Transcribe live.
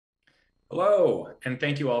Hello, and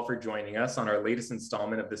thank you all for joining us on our latest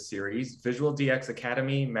installment of the series, Visual DX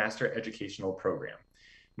Academy Master Educational Program.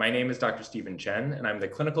 My name is Dr. Stephen Chen, and I'm the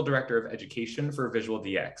Clinical Director of Education for Visual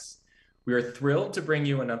DX. We are thrilled to bring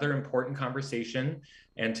you another important conversation,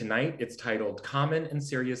 and tonight it's titled Common and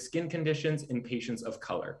Serious Skin Conditions in Patients of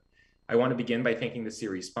Color. I want to begin by thanking the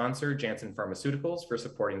series sponsor, Janssen Pharmaceuticals, for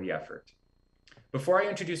supporting the effort. Before I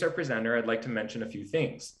introduce our presenter, I'd like to mention a few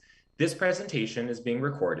things. This presentation is being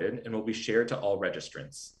recorded and will be shared to all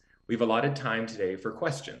registrants. We've allotted time today for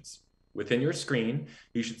questions. Within your screen,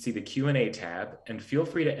 you should see the Q&A tab, and feel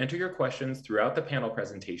free to enter your questions throughout the panel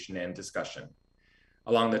presentation and discussion.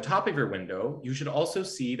 Along the top of your window, you should also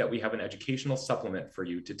see that we have an educational supplement for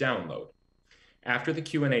you to download. After the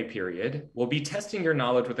Q&A period, we'll be testing your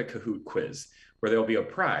knowledge with a Kahoot quiz, where there will be a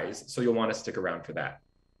prize, so you'll want to stick around for that.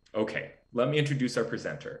 Okay, let me introduce our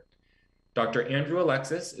presenter. Dr. Andrew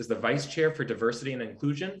Alexis is the Vice Chair for Diversity and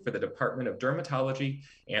Inclusion for the Department of Dermatology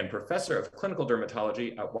and Professor of Clinical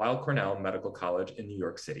Dermatology at Weill Cornell Medical College in New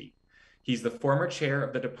York City. He's the former chair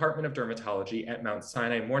of the Department of Dermatology at Mount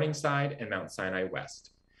Sinai Morningside and Mount Sinai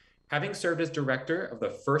West. Having served as director of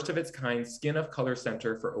the first of its kind Skin of Color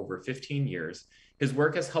Center for over 15 years, his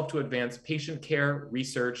work has helped to advance patient care,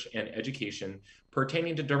 research, and education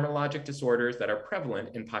pertaining to dermatologic disorders that are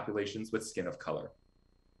prevalent in populations with skin of color.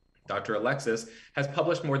 Dr. Alexis has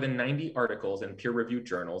published more than 90 articles in peer-reviewed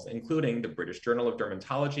journals, including the British Journal of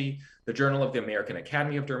Dermatology, the Journal of the American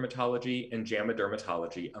Academy of Dermatology, and JAMA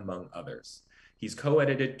Dermatology, among others. He's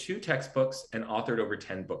co-edited 2 textbooks and authored over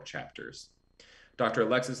 10 book chapters. Dr.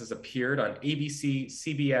 Alexis has appeared on ABC,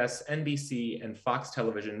 CBS, NBC, and Fox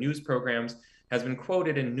television news programs, has been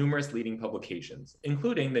quoted in numerous leading publications,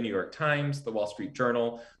 including the New York Times, the Wall Street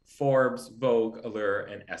Journal, Forbes, Vogue, Allure,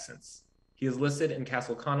 and Essence. He is listed in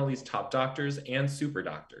Castle Connolly's Top Doctors and Super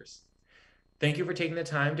Doctors. Thank you for taking the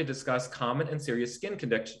time to discuss common and serious skin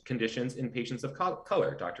conditions in patients of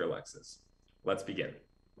color, Dr. Alexis. Let's begin.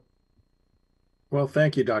 Well,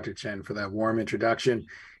 thank you, Dr. Chen, for that warm introduction.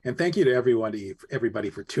 And thank you to everybody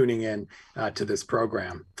for tuning in to this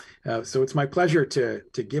program. So it's my pleasure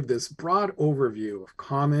to give this broad overview of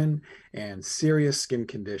common and serious skin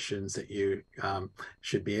conditions that you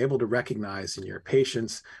should be able to recognize in your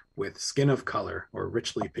patients with skin of color or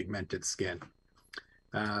richly pigmented skin.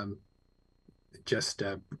 Just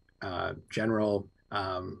a general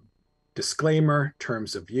disclaimer,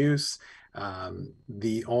 terms of use.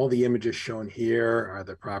 All the images shown here are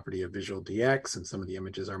the property of Visual DX, and some of the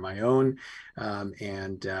images are my own,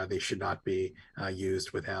 and they should not be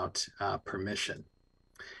used without permission.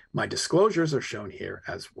 My disclosures are shown here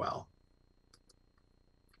as well.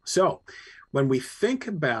 So when we think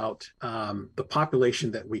about the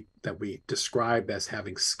population that we describe as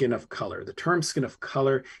having skin of color, the term skin of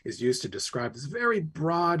color is used to describe this very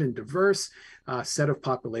broad and diverse set of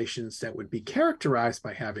populations that would be characterized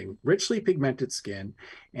by having richly pigmented skin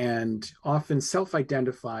and often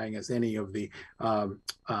self-identifying as any of the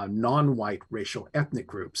non-white racial ethnic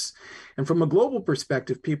groups. And from a global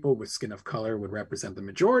perspective, people with skin of color would represent the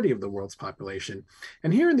majority of the world's population.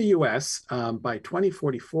 And here in the US, by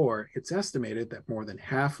 2044, it's estimated that more than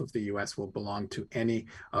half of the US will belong to any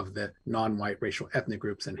of the non-white racial ethnic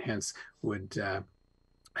groups and hence would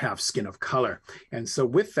have skin of color. And so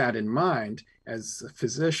with that in mind, as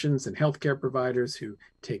physicians and healthcare providers who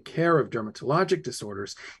take care of dermatologic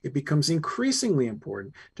disorders, it becomes increasingly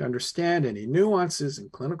important to understand any nuances in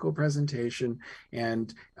clinical presentation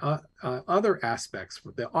and other aspects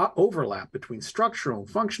with the overlap between structural and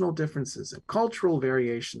functional differences and cultural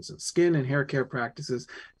variations in skin and hair care practices,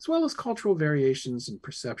 as well as cultural variations in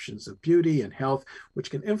perceptions of beauty and health,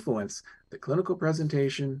 which can influence the clinical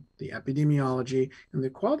presentation, the epidemiology, and the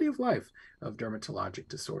quality of life of dermatologic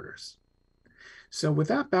disorders. So with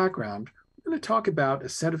that background, we're going to talk about a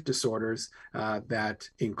set of disorders that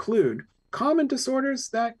include common disorders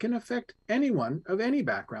that can affect anyone of any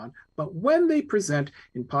background, but when they present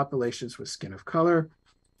in populations with skin of color,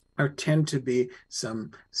 there tend to be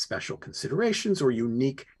some special considerations or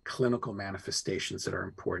unique clinical manifestations that are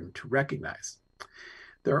important to recognize.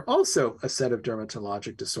 There are also a set of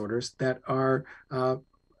dermatologic disorders that are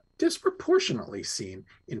disproportionately seen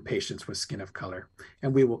in patients with skin of color,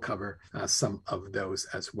 and we will cover some of those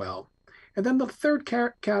as well. And then the third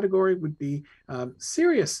category would be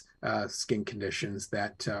serious skin conditions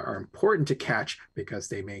that are important to catch because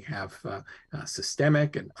they may have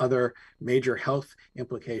systemic and other major health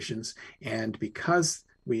implications. And because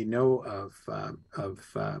we know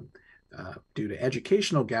of due to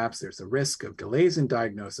educational gaps, there's a risk of delays in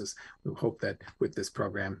diagnosis. We hope that with this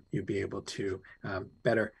program, you'll be able to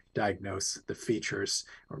better diagnose the features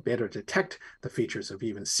or better detect the features of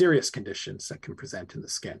even serious conditions that can present in the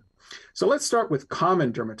skin. So let's start with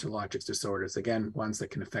common dermatologic disorders, again, ones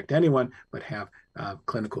that can affect anyone but have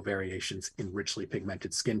clinical variations in richly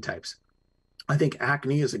pigmented skin types. I think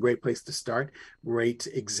acne is a great place to start. Great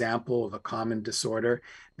example of a common disorder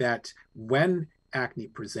that when acne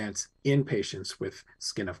presents in patients with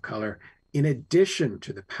skin of color, in addition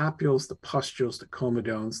to the papules, the pustules, the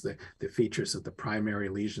comedones, the features of the primary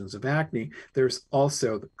lesions of acne, there's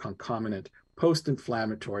also the concomitant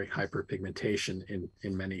post-inflammatory hyperpigmentation in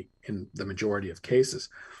the majority of cases.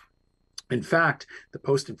 In fact, the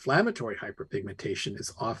post-inflammatory hyperpigmentation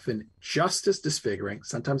is often just as disfiguring,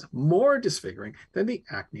 sometimes more disfiguring than the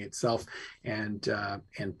acne itself, and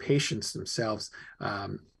patients themselves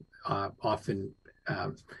often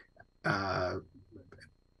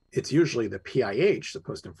it's usually the PIH, the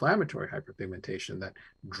post-inflammatory hyperpigmentation, that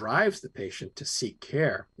drives the patient to seek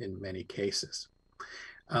care in many cases.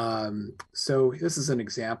 So this is an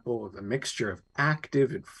example of a mixture of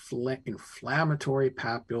active inflammatory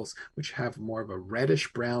papules, which have more of a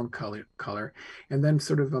reddish brown color. And then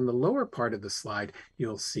sort of on the lower part of the slide,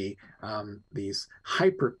 you'll see these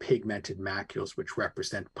hyperpigmented macules, which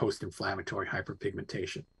represent post-inflammatory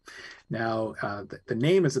hyperpigmentation. Now, the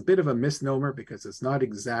name is a bit of a misnomer because it's not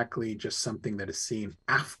exactly just something that is seen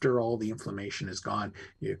after all the inflammation is gone.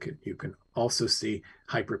 You can also see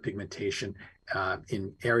hyperpigmentation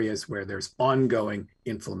in areas where there's ongoing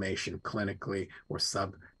inflammation clinically or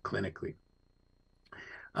subclinically.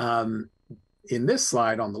 In this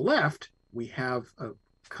slide on the left, we have a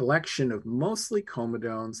collection of mostly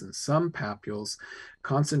comedones and some papules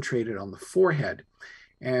concentrated on the forehead.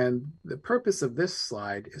 And the purpose of this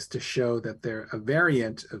slide is to show that a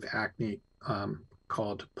variant of acne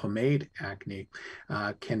called pomade acne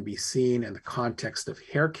can be seen in the context of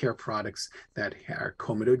hair care products that are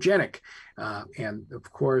comedogenic. And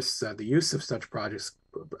of course, the use of such products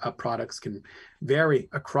can vary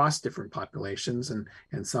across different populations, and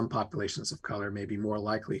some populations of color may be more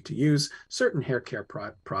likely to use certain hair care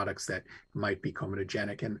products that might be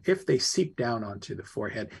comedogenic, and if they seep down onto the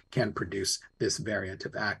forehead, can produce this variant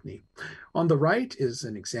of acne. On the right is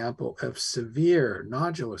an example of severe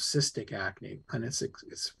nodulocystic acne, and it's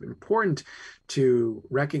important to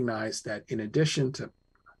recognize that in addition to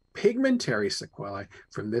pigmentary sequelae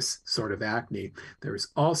from this sort of acne, there is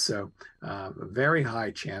also a very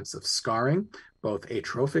high chance of scarring, both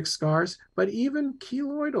atrophic scars, but even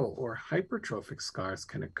keloidal or hypertrophic scars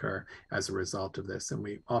can occur as a result of this. And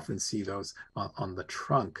we often see those on the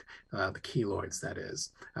trunk, the keloids, that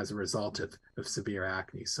is, as a result of severe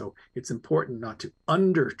acne. So it's important not to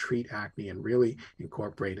undertreat acne and really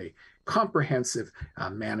incorporate a comprehensive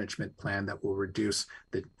management plan that will reduce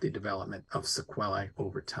the development of sequelae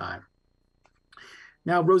over time.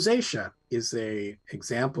 Now, rosacea is an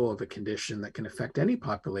example of a condition that can affect any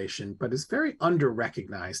population, but is very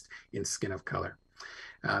under-recognized in skin of color.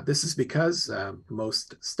 This is because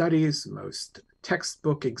most studies, most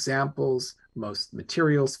textbook examples, most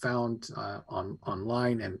materials found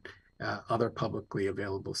online and other publicly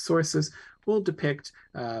available sources will depict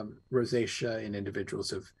rosacea in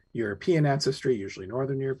individuals of European ancestry, usually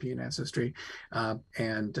Northern European ancestry.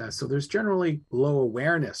 So there's generally low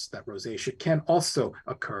awareness that rosacea can also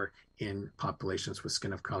occur in populations with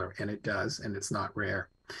skin of color, and it does, and it's not rare.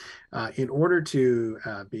 In order to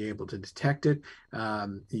be able to detect it,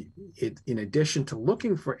 in addition to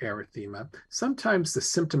looking for erythema, sometimes the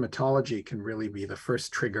symptomatology can really be the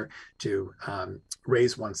first trigger to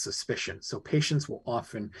raise one's suspicion. So patients will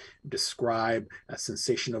often describe a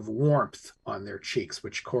sensation of warmth on their cheeks,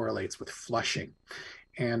 which correlates with flushing.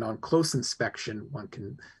 And on close inspection, one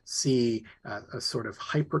can see a sort of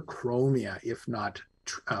hyperchromia, if not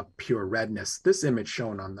pure redness. This image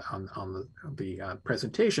shown on the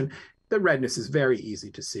presentation, the redness is very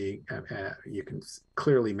easy to see. You can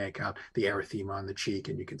clearly make out the erythema on the cheek,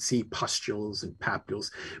 and you can see pustules and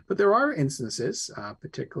papules. But there are instances,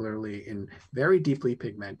 particularly in very deeply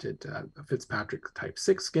pigmented Fitzpatrick type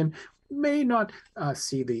 6 skin, may not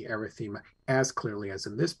see the erythema as clearly as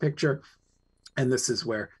in this picture. And this is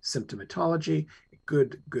where symptomatology,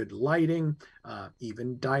 good lighting,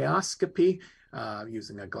 even dioscopy,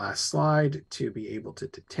 using a glass slide to be able to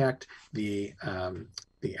detect the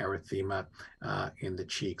erythema in the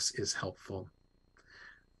cheeks is helpful.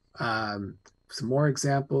 Some more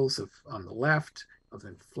examples on the left of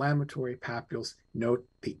inflammatory papules Note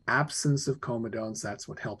the absence of comedones. That's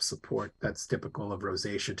what helps support. That's typical of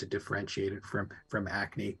rosacea to differentiate it from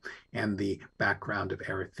acne, and the background of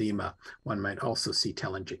erythema. One might also see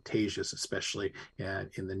telangiectasias, especially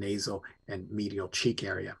in the nasal and medial cheek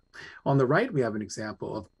area. On the right, we have an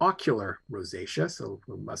example of ocular rosacea. So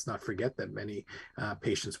we must not forget that many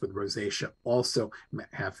patients with rosacea also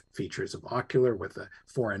have features of ocular with a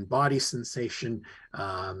foreign body sensation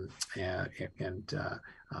and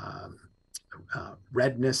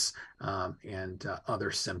redness and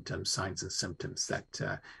other symptoms, signs and symptoms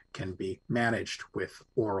that can be managed with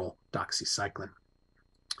oral doxycycline.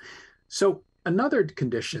 So another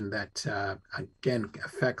condition that, again,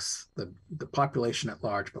 affects the population at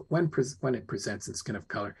large, but when it presents in skin of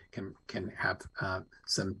color, can have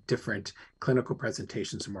some different clinical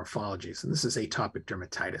presentations and morphologies. And this is atopic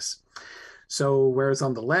dermatitis. So whereas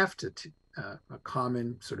on the left, a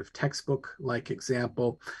common sort of textbook-like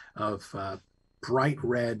example of bright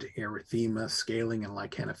red erythema, scaling, and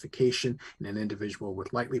lichenification in an individual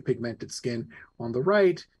with lightly pigmented skin. On the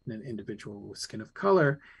right, in an individual with skin of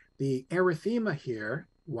color, the erythema here,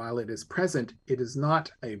 while it is present, it is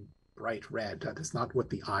not a bright red. That is not what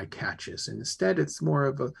the eye catches. And instead, it's more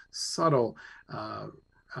of a subtle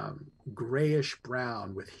grayish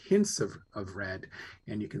brown with hints of red,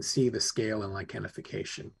 and you can see the scale and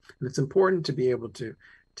lichenification. And it's important to be able to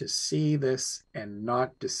see this and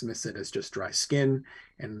not dismiss it as just dry skin,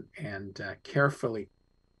 and carefully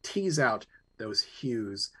tease out those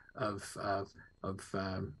hues of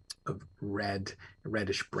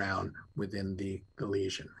reddish brown within the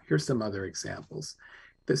lesion. Here's some other examples.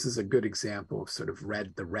 This is a good example of sort of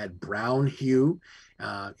the red-brown hue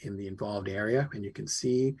in the involved area. And you can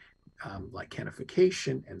see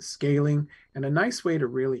lichenification and scaling. And a nice way to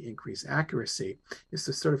really increase accuracy is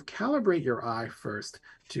to sort of calibrate your eye first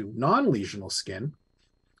to non-lesional skin,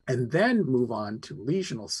 and then move on to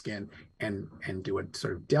lesional skin and do a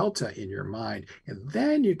sort of delta in your mind. And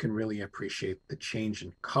then you can really appreciate the change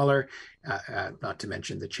in color, not to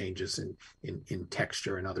mention the changes in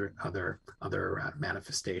texture and other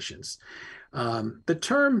manifestations. The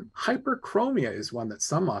term hyperchromia is one that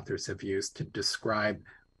some authors have used to describe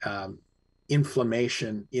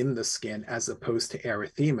inflammation in the skin as opposed to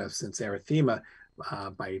erythema, since erythema,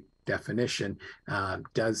 by definition,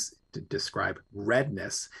 does describe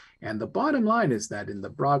redness. And the bottom line is that in the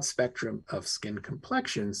broad spectrum of skin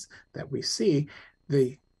complexions that we see,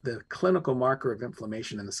 the clinical marker of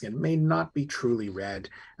inflammation in the skin may not be truly red,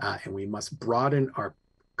 and we must broaden our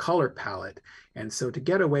color palette. And so to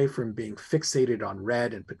get away from being fixated on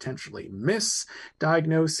red and potentially miss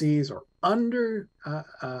diagnoses or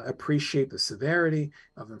appreciate the severity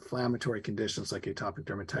of inflammatory conditions like atopic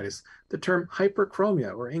dermatitis, the term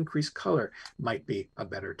hyperchromia or increased color might be a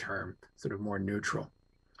better term, sort of more neutral.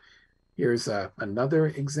 Here's another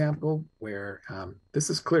example where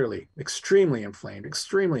this is clearly extremely inflamed,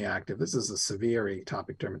 extremely active. This is a severe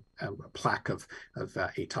atopic plaque of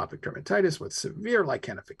atopic dermatitis with severe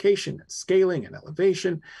lichenification and scaling and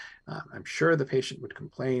elevation. I'm sure the patient would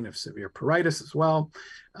complain of severe pruritus as well.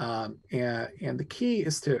 And the key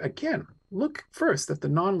is to, again, look first at the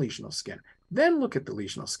non-lesional skin, then look at the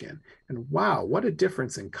lesional skin. And wow, what a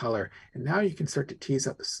difference in color. And now you can start to tease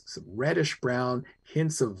out some reddish brown,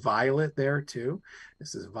 hints of violet there too.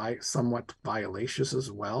 This is somewhat violaceous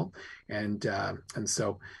as well. And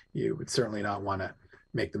so you would certainly not want to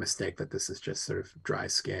make the mistake that this is just sort of dry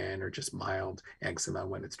skin or just mild eczema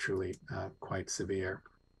when it's truly quite severe.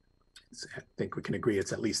 I think we can agree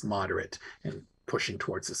it's at least moderate and pushing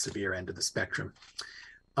towards the severe end of the spectrum.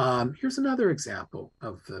 Here's another example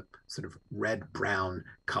of the sort of red-brown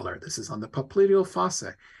color. This is on the popliteal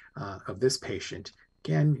fossa of this patient.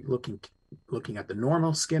 Again, looking at the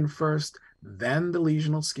normal skin first, then the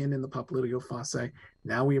lesional skin in the popliteal fossa.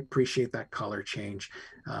 Now we appreciate that color change.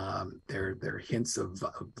 There are hints of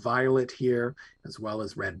violet here, as well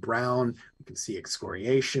as red-brown. We can see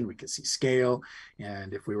excoriation, we can see scale.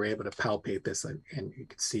 And if we were able to palpate this, and you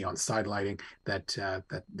can see on side lighting that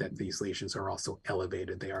these lesions are also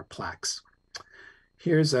elevated. They are plaques.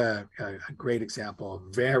 Here's a great example of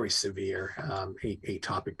very severe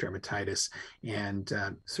atopic dermatitis, and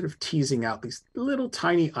sort of teasing out these little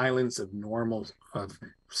tiny islands of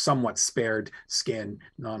somewhat spared skin,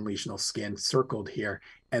 non-lesional skin circled here.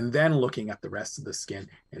 and then looking at the rest of the skin.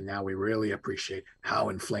 And now we really appreciate how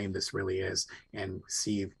inflamed this really is and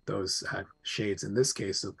see those shades, in this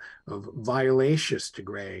case, of violaceous to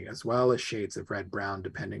gray, as well as shades of red-brown,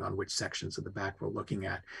 depending on which sections of the back we're looking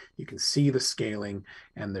at. You can see the scaling,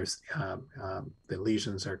 and there's the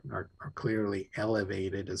lesions are clearly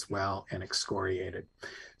elevated as well and excoriated.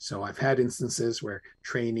 So I've had instances where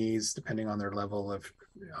trainees, depending on their level of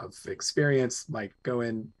experience, might go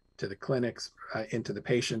in to the clinics, into the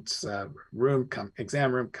patient's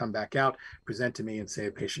exam room, come back out, present to me and say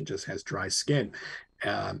a patient just has dry skin,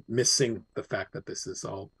 missing the fact that this is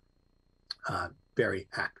all very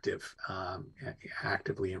active,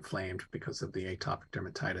 actively inflamed because of the atopic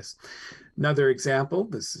dermatitis. Another example,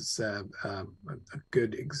 this is a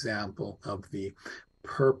good example of the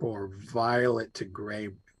purple or violet to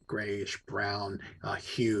grayish brown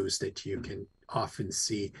hues that you can often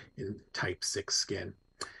see in type 6 skin.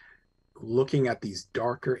 Looking at these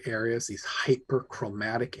darker areas, these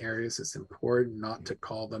hyperchromatic areas, it's important not to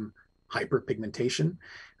call them hyperpigmentation.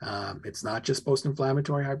 It's not just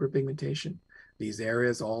post-inflammatory hyperpigmentation. These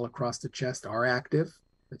areas all across the chest are active.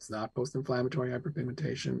 It's not post-inflammatory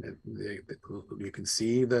hyperpigmentation. You can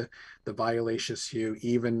see the violaceous hue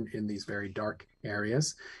even in these very dark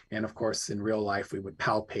areas. And of course, in real life, we would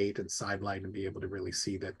palpate and sidelight and be able to really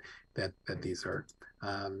see that these are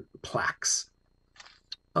plaques.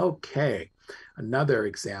 Okay, another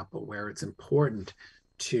example where it's important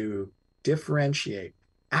to differentiate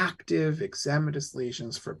active eczematous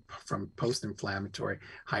lesions from post-inflammatory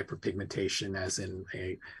hyperpigmentation, as in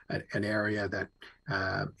an area that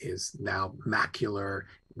is now macular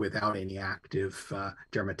without any active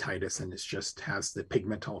dermatitis, and it just has the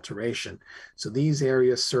pigment alteration. So these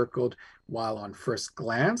areas circled, while on first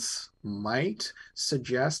glance might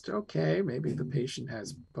suggest, okay, maybe the patient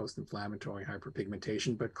has post-inflammatory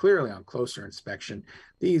hyperpigmentation, but clearly on closer inspection,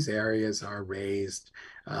 these areas are raised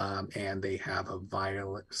and they have a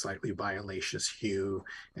slightly violaceous hue.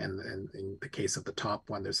 And in the case of the top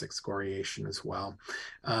one, there's excoriation as well.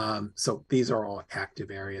 So these are all active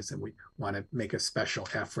areas, and we want to make a special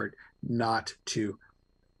effort not to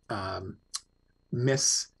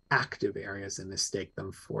miss active areas and mistake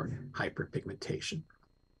them for hyperpigmentation.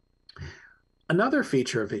 Another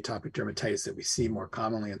feature of atopic dermatitis that we see more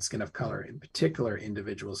commonly in skin of color, in particular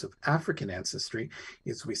individuals of African ancestry,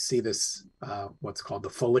 is we see this what's called the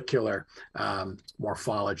follicular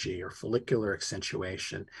morphology or follicular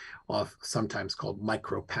accentuation, sometimes called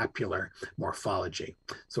micropapular morphology.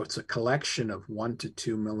 So it's a collection of 1 to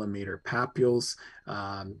 2 millimeter papules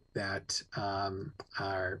that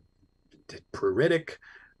are pruritic.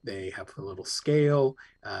 They have a little scale,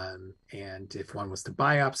 and if one was to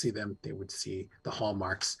biopsy them, they would see the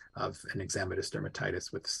hallmarks of an eczematous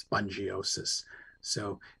dermatitis with spongiosis.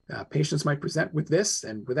 So patients might present with this,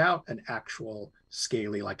 and without an actual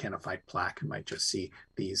scaly lichenified plaque, you might just see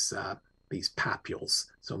these papules.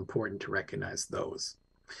 So important to recognize those.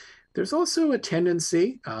 There's also a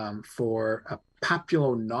tendency for a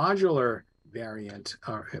papulonodular variant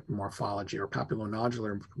or morphology or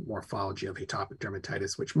papulonodular morphology of atopic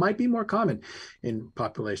dermatitis, which might be more common in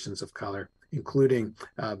populations of color, including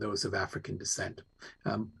those of African descent.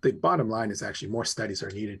 The bottom line is actually more studies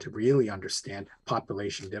are needed to really understand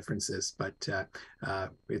population differences, but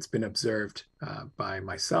it's been observed by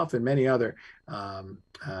myself and many other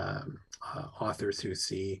authors who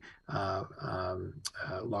see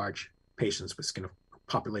large patients with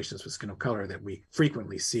populations with skin of color that we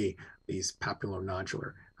frequently see these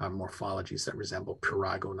papulonodular morphologies that resemble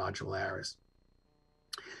prurigo nodularis.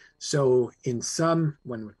 So in sum,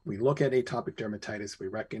 when we look at atopic dermatitis, we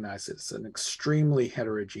recognize it's an extremely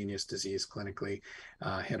heterogeneous disease clinically,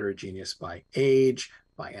 heterogeneous by age,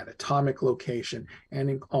 by anatomic location,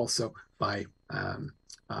 and also by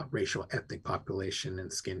racial ethnic population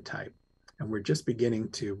and skin type. And we're just beginning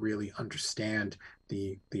to really understand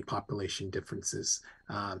the population differences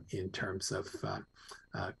in terms of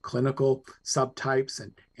clinical subtypes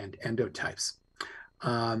and endotypes.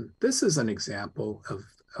 This is an example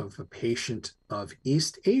of a patient of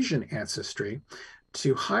East Asian ancestry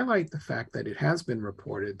to highlight the fact that it has been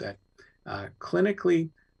reported that clinically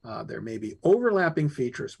there may be overlapping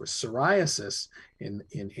features with psoriasis in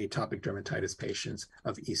atopic dermatitis patients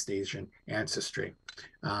of East Asian ancestry.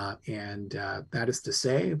 That is to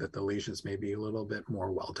say that the lesions may be a little bit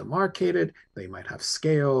more well demarcated. They might have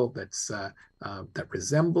scale that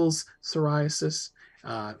resembles psoriasis,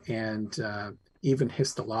 and even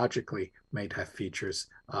histologically might have features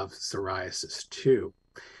of psoriasis too.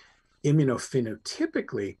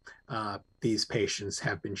 Immunophenotypically, these patients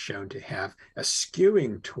have been shown to have a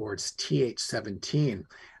skewing towards Th17.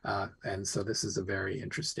 And so this is a very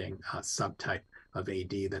interesting subtype of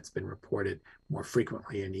AD that's been reported more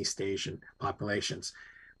frequently in East Asian populations.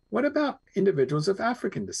 What about individuals of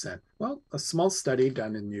African descent? Well, a small study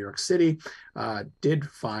done in New York City did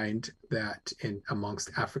find that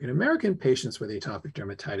amongst African American patients with atopic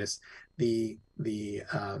dermatitis, the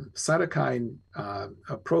cytokine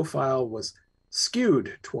profile was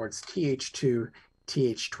skewed towards Th2,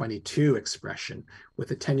 Th22 expression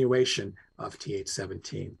with attenuation of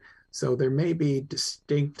Th17. So there may be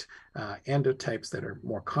distinct endotypes that are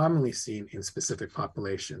more commonly seen in specific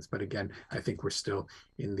populations. But again, I think we're still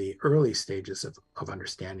in the early stages of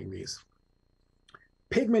understanding these.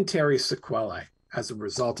 Pigmentary sequelae as a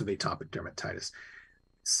result of atopic dermatitis.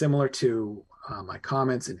 Similar to my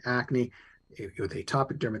comments in acne, with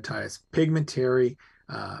atopic dermatitis, pigmentary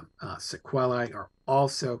sequelae are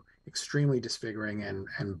also extremely disfiguring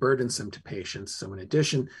and burdensome to patients. So in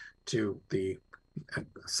addition to the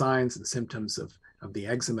signs and symptoms of the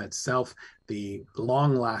eczema itself, the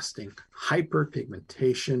long-lasting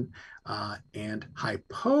hyperpigmentation and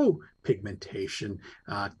hypopigmentation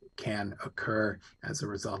can occur as a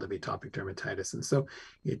result of atopic dermatitis. And so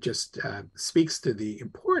it just speaks to the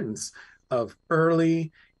importance of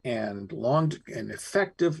early and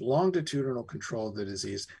effective longitudinal control of the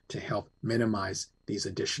disease to help minimize these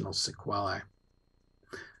additional sequelae.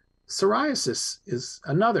 Psoriasis is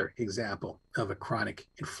another example of a chronic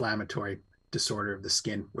inflammatory disorder of the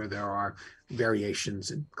skin where there are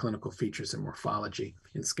variations in clinical features and morphology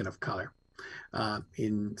in skin of color.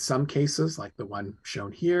 In some cases, like the one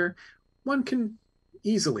shown here, one can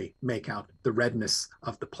easily make out the redness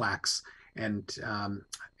of the plaques, and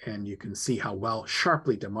you can see how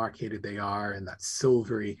sharply demarcated they are, and that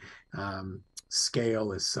silvery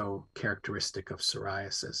scale is so characteristic of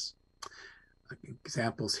psoriasis.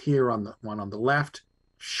 Examples here on the one on the left,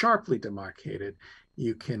 sharply demarcated.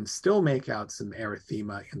 You can still make out some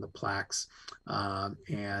erythema in the plaques,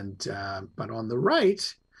 but on the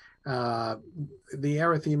right, the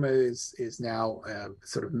erythema is now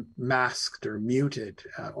sort of masked or muted,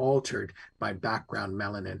 altered by background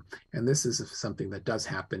melanin. And this is something that does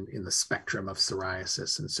happen in the spectrum of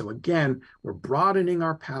psoriasis. And so again, we're broadening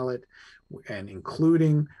our palette and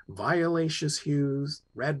including violaceous hues,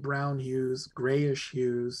 red-brown hues, grayish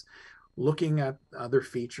hues, looking at other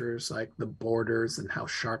features like the borders and how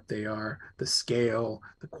sharp they are, the scale,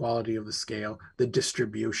 the quality of the scale, the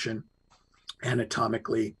distribution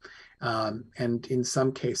anatomically. And in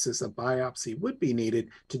some cases, a biopsy would be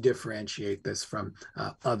needed to differentiate this from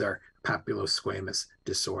other papulosquamous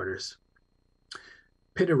disorders.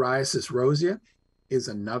 Pityriasis rosea is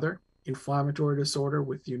another inflammatory disorder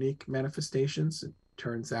with unique manifestations. It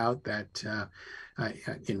turns out that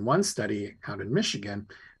in one study out in Michigan,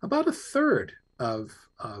 about a third of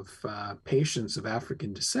patients of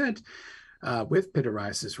African descent with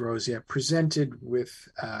pityriasis rosea presented with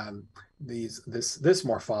this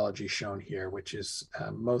morphology shown here, which is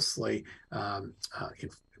mostly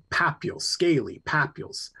papules, scaly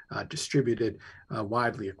papules distributed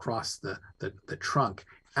widely across the trunk,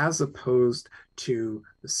 as opposed to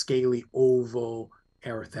the scaly oval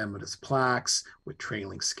erythematous plaques with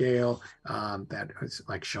trailing scale that is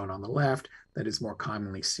like shown on the left, that is more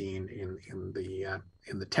commonly seen in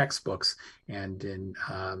the textbooks and in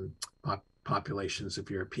populations of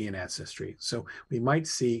European ancestry. So we might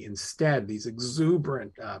see instead these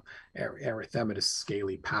exuberant erythematous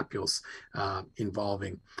scaly papules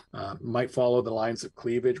involving, might follow the lines of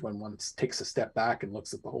cleavage when one takes a step back and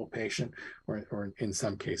looks at the whole patient, or in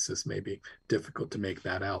some cases may be difficult to make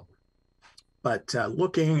that out. But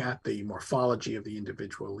looking at the morphology of the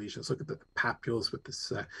individual lesions, look at the papules with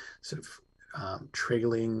this sort of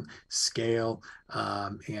trailing scale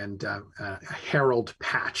and a herald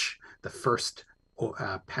patch, the first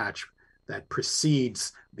patch that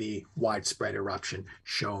precedes the widespread eruption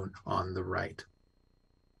shown on the right.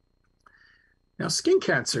 Now, skin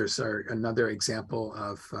cancers are another example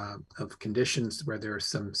of conditions where there are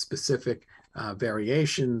some specific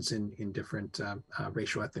variations in different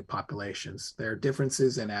racial ethnic populations. There are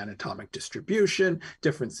differences in anatomic distribution,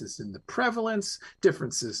 differences in the prevalence,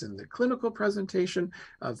 differences in the clinical presentation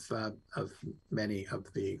of many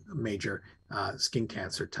of the major skin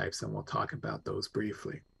cancer types, and we'll talk about those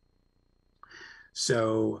briefly.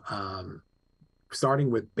 So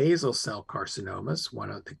starting with basal cell carcinomas,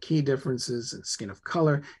 one of the key differences in skin of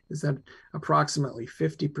color is that approximately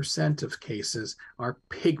 50% of cases are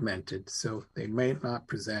pigmented. So they may not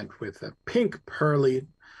present with a pink, pearly,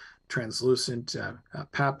 translucent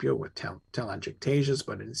papule with telangiectasias,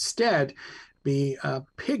 but instead be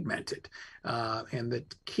pigmented. And the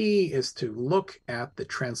key is to look at the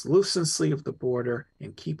translucency of the border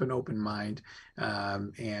and keep an open mind.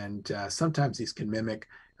 Sometimes these can mimic,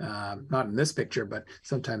 not in this picture, but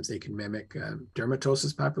sometimes they can mimic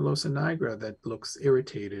dermatosis papulosa nigra that looks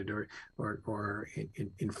irritated or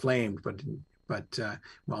inflamed, but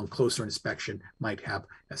on closer inspection might have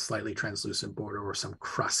a slightly translucent border or some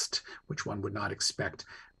crust, which one would not expect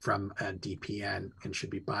from a DPN and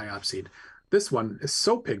should be biopsied. This one is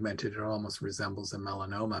so pigmented, it almost resembles a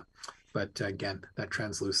melanoma. But again, that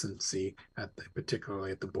translucency,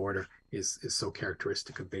 particularly at the border, is so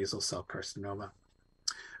characteristic of basal cell carcinoma.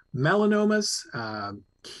 Melanomas,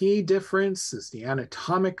 key difference is the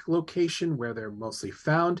anatomic location where they're mostly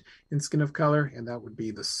found in skin of color, and that would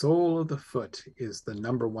be the sole of the foot is the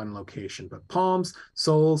 #1 location. But palms,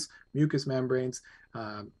 soles, mucous membranes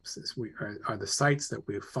are the sites that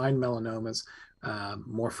we find melanomas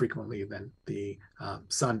more frequently than the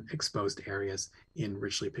sun-exposed areas in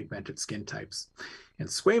richly pigmented skin types. And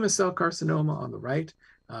squamous cell carcinoma on the right,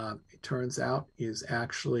 it turns out, is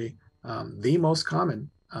actually the most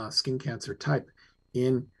common skin cancer type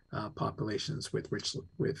in populations with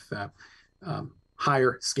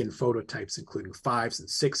higher skin phototypes, including 5s and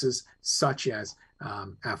 6s, such as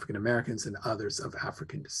African Americans and others of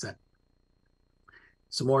African descent.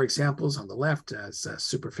 Some more examples on the left as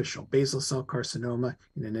superficial basal cell carcinoma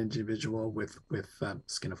in an individual with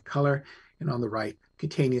skin of color, and on the right,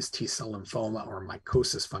 cutaneous T-cell lymphoma or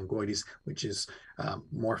mycosis fungoides, which is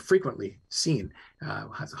more frequently seen,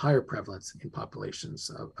 has a higher prevalence in populations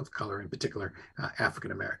of color, in particular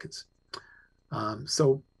African Americans.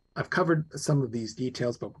 So I've covered some of these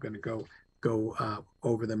details, but we're going to go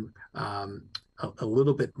over them a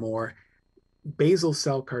little bit more. Basal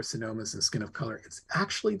cell carcinomas in skin of color, it's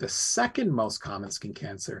actually the second most common skin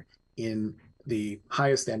cancer in the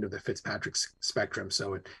highest end of the Fitzpatrick spectrum.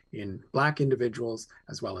 So in Black individuals,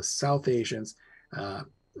 as well as South Asians,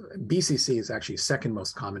 BCC is actually second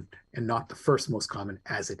most common and not the first most common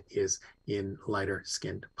as it is in lighter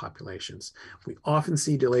skinned populations. We often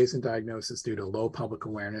see delays in diagnosis due to low public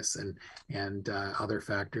awareness and other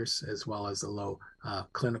factors, as well as a low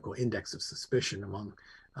clinical index of suspicion among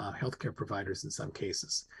healthcare providers in some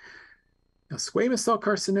cases. Now, squamous cell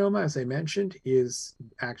carcinoma, as I mentioned, is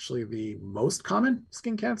actually the most common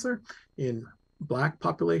skin cancer in Black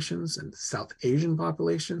populations and South Asian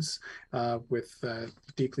populations with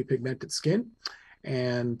deeply pigmented skin.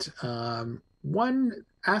 And one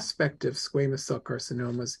aspect of squamous cell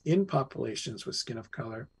carcinomas in populations with skin of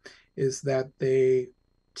color is that they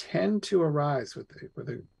tend to arise with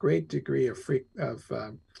a great degree of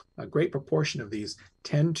a great proportion of these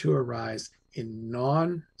tend to arise in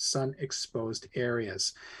non-sun exposed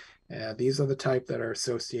areas. These are the type that are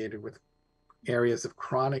associated with areas of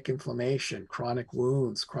chronic inflammation, chronic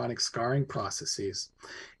wounds, chronic scarring processes.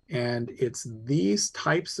 And it's these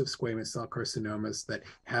types of squamous cell carcinomas that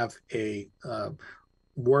have a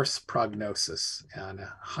worse prognosis and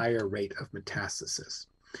a higher rate of metastasis.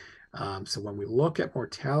 So when we look at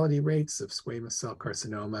mortality rates of squamous cell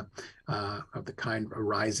carcinoma of the kind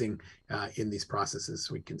arising in these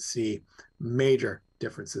processes, we can see major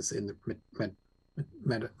differences in the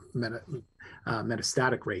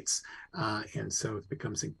metastatic rates. And so it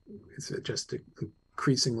becomes just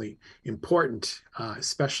increasingly important,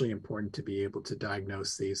 especially important to be able to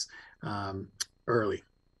diagnose these early.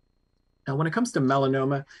 Now, when it comes to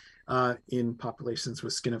melanoma in populations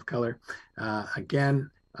with skin of color, again,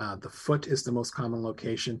 the foot is the most common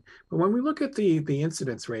location. But when we look at the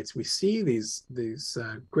incidence rates, we see these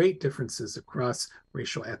great differences across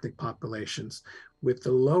racial ethnic populations, with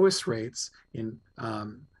the lowest rates in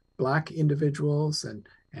Black individuals and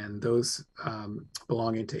those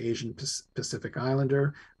belonging to Asian Pacific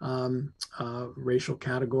Islander racial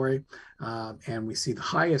category. And we see the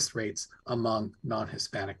highest rates among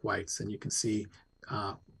non-Hispanic whites. And you can see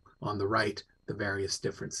on the right, the various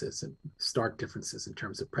differences and stark differences in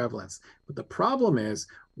terms of prevalence. But the problem is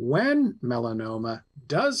when melanoma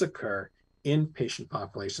does occur in patient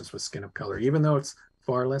populations with skin of color, even though it's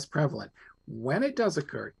far less prevalent, when it does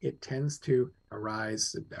occur, it tends to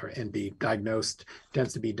arise and be diagnosed,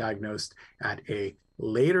 tends to be diagnosed at a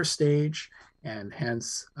later stage and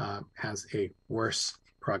hence has a worse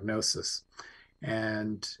prognosis.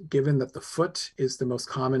 And given that the foot is the most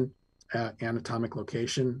common anatomic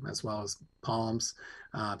location, as well as palms,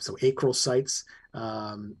 so acral sites,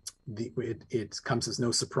 it comes as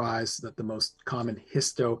no surprise that the most common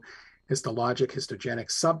histogenic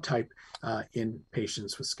subtype in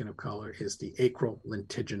patients with skin of color is the acral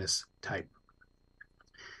lentiginous type.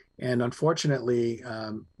 And unfortunately,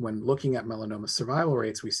 when looking at melanoma survival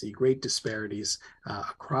rates, we see great disparities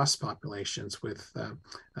across populations with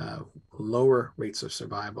lower rates of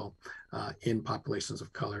survival in populations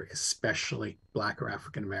of color, especially Black or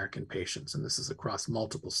African American patients. And this is across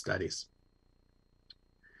multiple studies.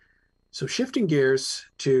 So shifting gears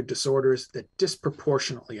to disorders that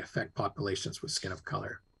disproportionately affect populations with skin of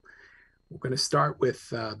color. We're going to start with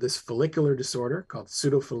this follicular disorder called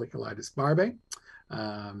pseudofolliculitis barbae,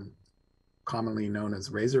 commonly known as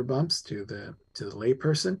razor bumps to the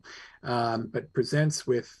layperson, but presents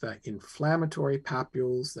with inflammatory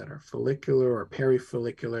papules that are follicular or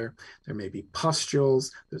perifollicular. There may be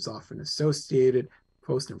pustules. There's often associated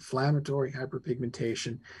post-inflammatory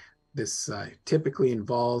hyperpigmentation. This typically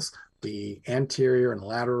involves the anterior and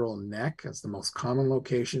lateral neck as the most common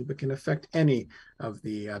location, but can affect any of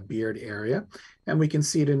the beard area. And we can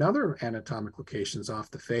see it in other anatomic locations off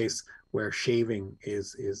the face where shaving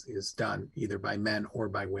is done either by men or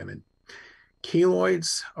by women.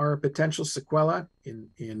 Keloids are a potential sequela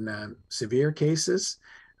in severe cases.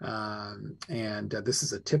 And this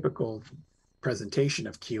is a typical presentation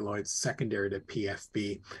of keloids secondary to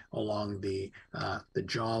PFB along the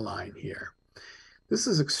jawline here. This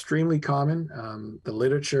is extremely common. The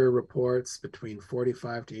literature reports between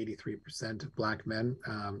 45 to 83% of Black men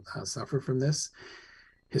suffer from this.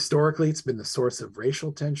 Historically, it's been the source of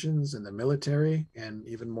racial tensions in the military, and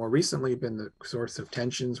even more recently been the source of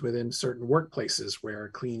tensions within certain workplaces where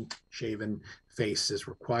a clean-shaven face is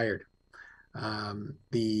required.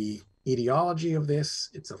 The etiology of this,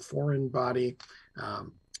 it's a foreign body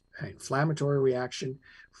inflammatory reaction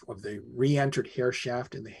of the re-entered hair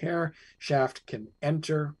shaft, and the hair shaft can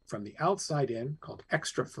enter from the outside in, called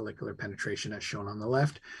extrafollicular penetration as shown on the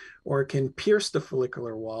left, or it can pierce the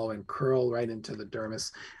follicular wall and curl right into the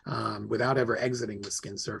dermis without ever exiting the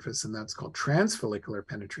skin surface, and that's called transfollicular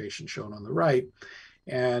penetration shown on the right.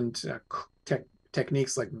 And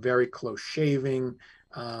techniques like very close shaving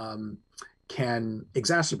can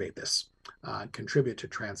exacerbate this, contribute to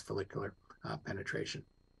transfollicular penetration.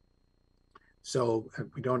 So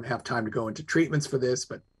we don't have time to go into treatments for this,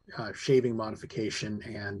 but shaving modification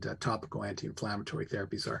and topical anti-inflammatory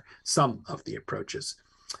therapies are some of the approaches.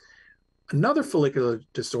 Another follicular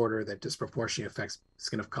disorder that disproportionately affects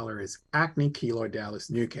skin of color is acne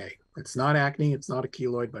keloidalis nuchae. It's not acne, it's not a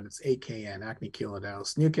keloid, but it's AKN, acne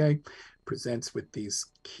keloidalis nuchae. Presents with these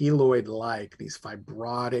keloid-like, these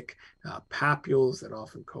fibrotic papules that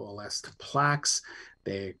often coalesce to plaques.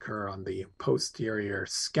 They occur on the posterior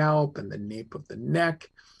scalp and the nape of the neck.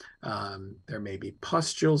 There may be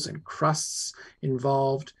pustules and crusts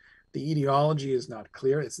involved. The etiology is not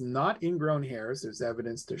clear. It's not ingrown hairs. There's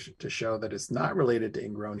evidence to show that it's not related to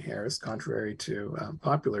ingrown hairs, contrary to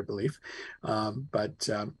popular belief. But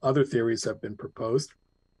other theories have been proposed,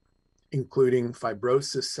 including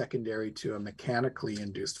fibrosis secondary to a mechanically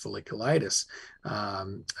induced folliculitis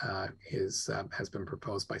has been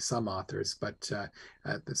proposed by some authors, but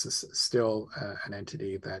this is still an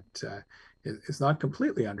entity that is not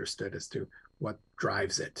completely understood as to what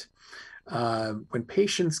drives it. When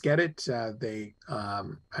patients get it, they,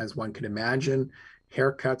 as one can imagine,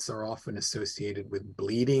 haircuts are often associated with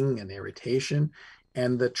bleeding and irritation,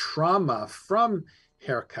 and the trauma from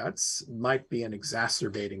haircuts might be an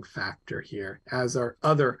exacerbating factor here, as are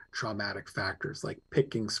other traumatic factors like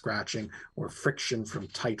picking, scratching, or friction from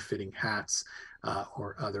tight-fitting hats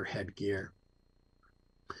or other headgear.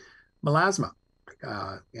 Melasma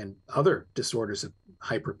and other disorders of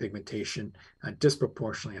hyperpigmentation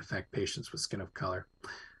disproportionately affect patients with skin of color.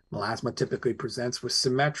 Melasma typically presents with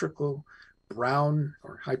symmetrical brown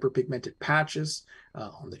or hyperpigmented patches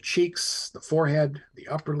on the cheeks, the forehead, the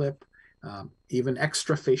upper lip. Even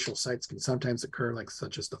extrafacial sites can sometimes occur,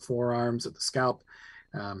 such as the forearms or the scalp.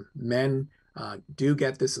 Men do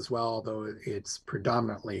get this as well, although it's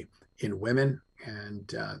predominantly in women,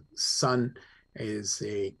 and sun is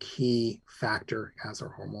a key factor, as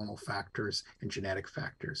are hormonal factors and genetic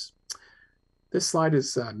factors. This slide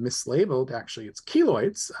is mislabeled. Actually, it's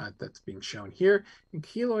keloids that's being shown here. And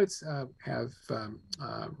keloids have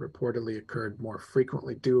reportedly occur more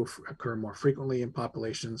frequently in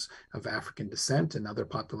populations of African descent and other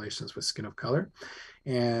populations with skin of color.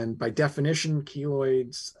 And by definition,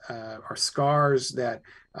 keloids are scars that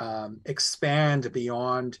expand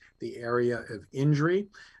beyond the area of injury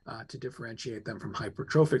to differentiate them from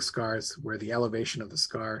hypertrophic scars, where the elevation of the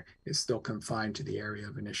scar is still confined to the area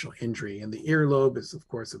of initial injury. And the earlobe is, of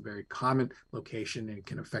course, a very common location and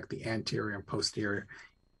can affect the anterior and posterior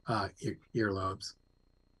earlobes.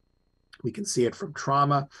 We can see it from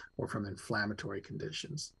trauma or from inflammatory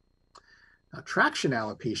conditions. Traction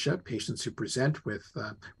alopecia, patients who present with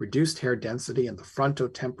reduced hair density in the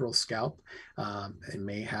frontotemporal scalp and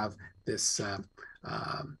may have this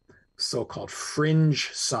so-called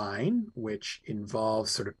fringe sign, which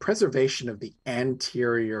involves sort of preservation of the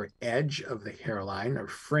anterior edge of the hairline or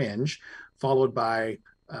fringe, followed by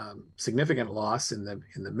significant loss in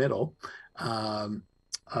the middle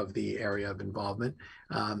of the area of involvement.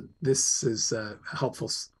 This is a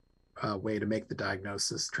helpful way to make the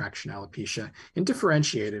diagnosis, traction alopecia, and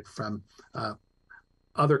differentiate it from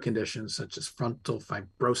other conditions such as frontal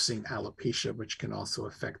fibrosing alopecia, which can also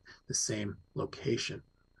affect the same location.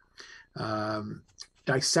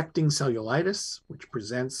 Dissecting cellulitis, which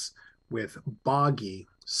presents with boggy,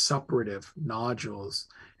 suppurative nodules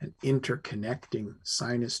and interconnecting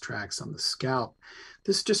sinus tracts on the scalp.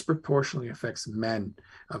 This disproportionately affects men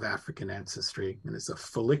of African ancestry and is a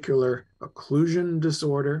follicular occlusion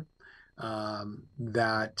disorder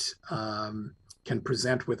that can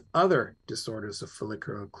present with other disorders of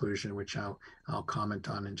follicular occlusion, which I'll comment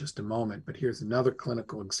on in just a moment. But here's another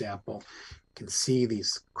clinical example. You can see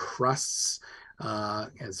these crusts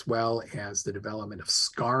as well as the development of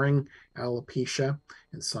scarring alopecia,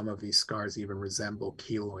 and some of these scars even resemble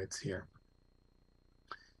keloids here.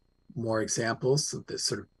 More examples of this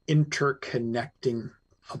sort of interconnecting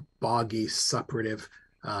boggy suppurative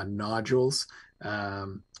nodules.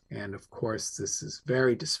 And of course, this is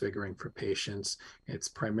very disfiguring for patients. It's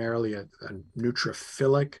primarily a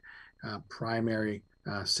neutrophilic primary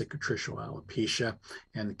cicatricial alopecia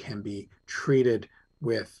and can be treated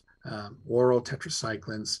with oral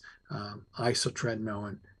tetracyclines,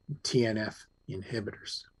 isotretinoin, TNF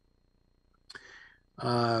inhibitors.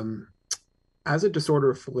 As a disorder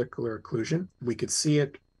of follicular occlusion, we could see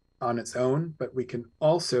it on its own, but we can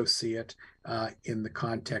also see it in the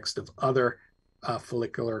context of other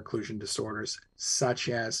follicular occlusion disorders, such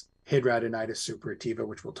as hidradenitis suppurativa,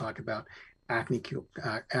 which we'll talk about, acne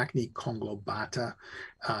conglobata,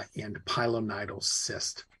 and pilonidal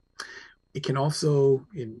cyst. It can also,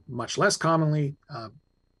 much less commonly,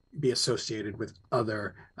 be associated with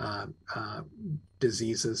other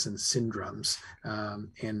diseases and syndromes,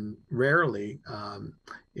 and rarely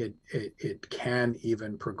it can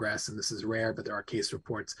even progress, and this is rare, but there are case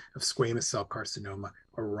reports of squamous cell carcinoma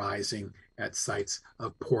arising at sites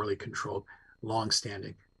of poorly controlled,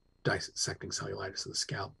 long-standing dissecting cellulitis of the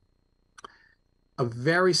scalp. A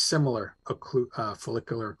very similar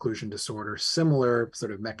follicular occlusion disorder, similar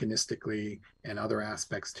sort of mechanistically and other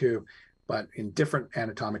aspects too, but in different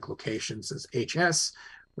anatomic locations, is HS,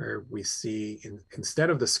 where we see instead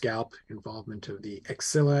of the scalp, involvement of the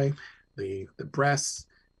axillae, the breasts,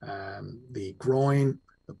 the groin,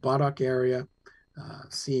 the buttock area,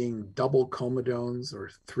 seeing double comedones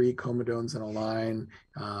or 3 comedones in a line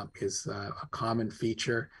is a common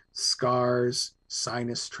feature. Scars,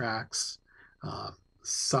 sinus tracts,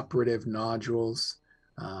 suppurative nodules,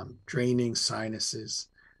 draining sinuses,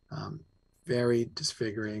 very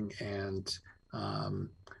disfiguring and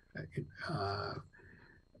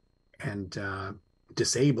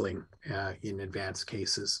disabling in advanced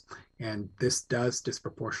cases. And this does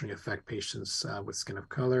disproportionately affect patients with skin of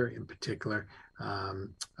color. In particular,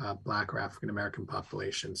 Black or African American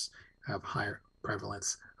populations have higher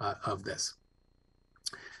prevalence of this.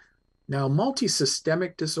 Now,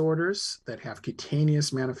 multisystemic disorders that have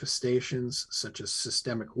cutaneous manifestations, such as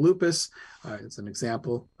systemic lupus, is an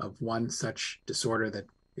example of one such disorder that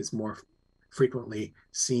is more frequently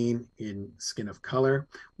seen in skin of color.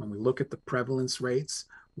 When we look at the prevalence rates,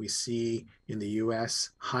 we see in the US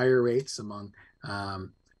higher rates among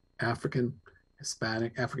African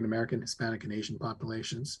American, Hispanic, and Asian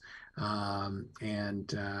populations,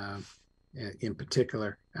 and in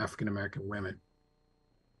particular, African American women.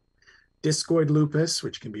 Discoid lupus,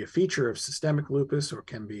 which can be a feature of systemic lupus or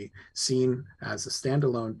can be seen as a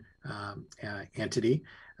standalone entity,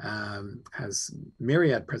 has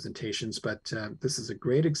myriad presentations, but this is a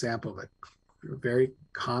great example of a very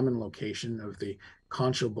common location of the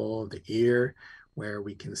conchal bowl of the ear, where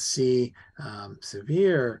we can see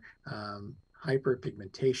severe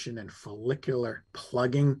hyperpigmentation and follicular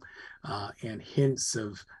plugging and hints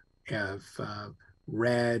of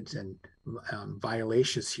red and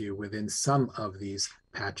violaceous hue within some of these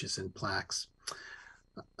patches and plaques.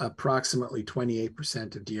 Approximately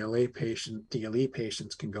 28% of DLE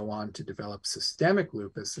patients can go on to develop systemic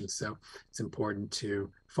lupus, and so it's important to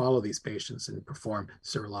follow these patients and perform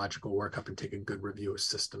serological workup and take a good review of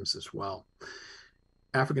systems as well.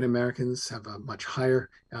 African Americans have a much higher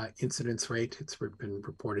incidence rate. It's been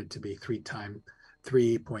reported to be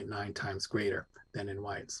 3.9 times greater than in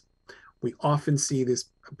whites. We often see this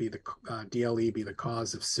be the DLE be the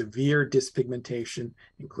cause of severe dyspigmentation,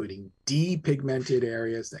 including depigmented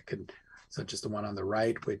areas that could, such as the one on the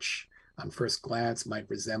right, which on first glance might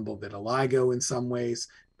resemble vitiligo in some ways,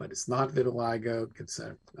 but it's not vitiligo. It's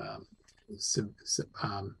a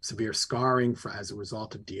severe scarring as a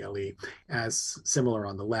result of DLE, as similar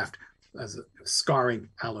on the left as a scarring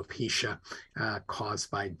alopecia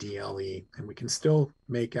caused by DLE. And we can still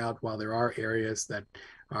make out, while there are areas that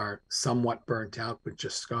are somewhat burnt out with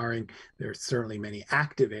just scarring, there are certainly many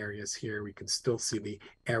active areas here. We can still see the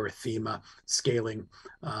erythema scaling,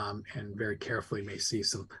 and very carefully may see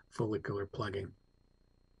some follicular plugging.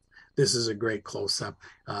 This is a great close-up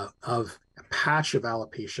of a patch of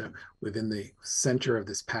alopecia. Within the center of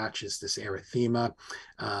this patch is this erythema.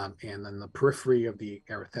 And then the periphery of the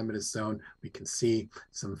erythematous zone, we can see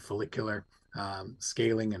some follicular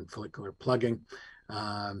scaling and follicular plugging.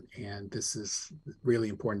 And this is really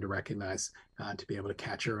important to recognize to be able to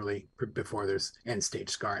catch early before there's end-stage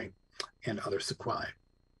scarring and other sequelae.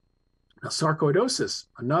 Now, sarcoidosis,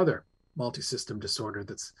 another multi-system disorder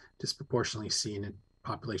that's disproportionately seen in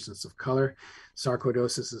populations of color.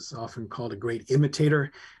 Sarcoidosis is often called a great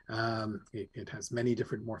imitator. It has many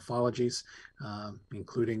different morphologies,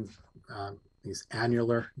 including these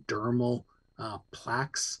annular dermal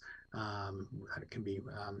plaques that can be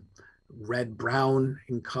red-brown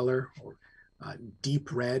in color, or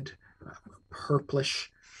deep red,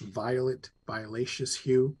 purplish, violaceous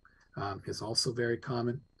hue is also very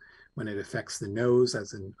common. When it affects the nose,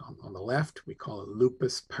 as in on the left, we call it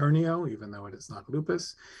lupus pernio, even though it is not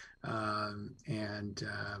lupus.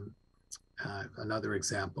 Another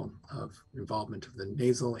example of involvement of the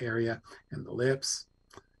nasal area and the lips,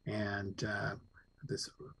 and this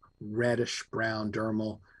reddish brown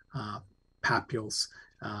dermal papules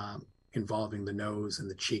involving the nose and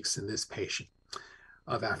the cheeks in this patient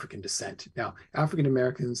of African descent. Now, African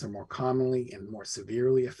Americans are more commonly and more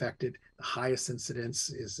severely affected. The highest incidence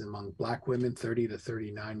is among Black women, 30 to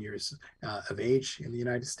 39 years of age in the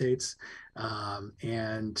United States.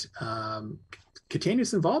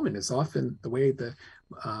 Cutaneous involvement is often the way the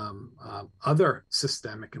other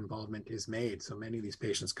systemic involvement is made. So many of these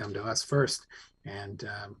patients come to us first, and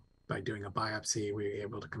by doing a biopsy, we're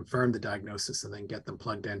able to confirm the diagnosis and then get them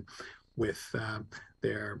plugged in with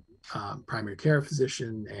their primary care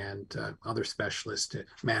physician and other specialists to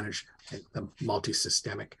manage the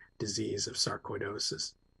multisystemic disease of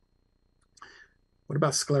sarcoidosis. What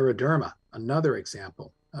about scleroderma? Another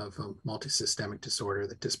example of a multisystemic disorder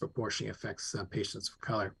that disproportionately affects patients of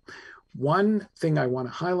color. One thing I want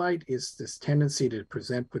to highlight is this tendency to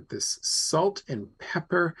present with this salt and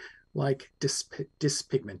pepper like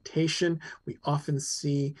dyspigmentation. We often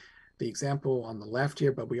see the example on the left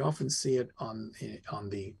here, but we often see it on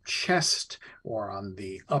the chest or on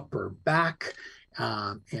the upper back,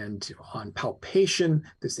 and on palpation.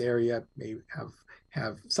 This area may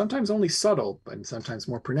have sometimes only subtle, but sometimes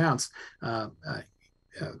more pronounced,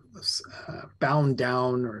 bound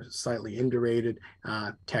down or slightly indurated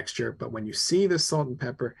texture. But when you see the salt and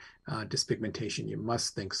pepper dyspigmentation, you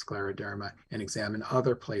must think scleroderma and examine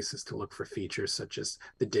other places to look for features such as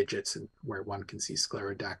the digits, and where one can see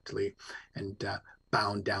sclerodactyly, and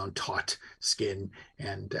bound down taut skin,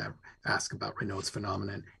 and ask about Raynaud's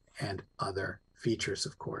phenomenon and other features,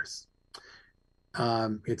 of course.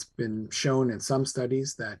 It's been shown in some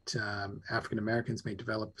studies that African Americans may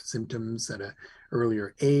develop symptoms at an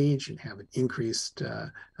earlier age and have an increased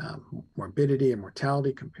morbidity and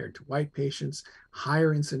mortality compared to white patients,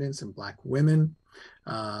 higher incidence in Black women,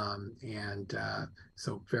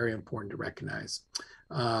 so very important to recognize.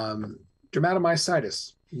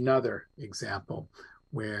 Dermatomyositis, another example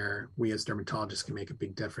where we as dermatologists can make a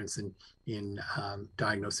big difference in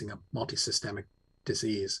diagnosing a multisystemic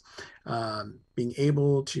disease. Being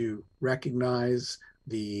able to recognize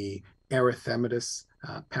the erythematous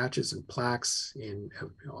patches and plaques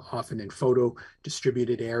often in photo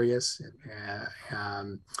distributed areas,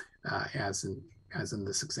 as in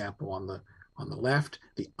this example on the left.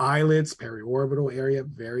 The eyelids, periorbital area,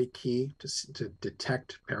 very key to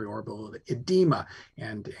detect periorbital edema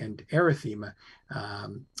and erythema,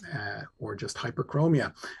 or just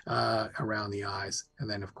hyperchromia around the eyes. And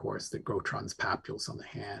then, of course, the Grotron's papules on the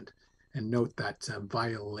hand. And note that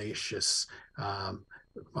violaceous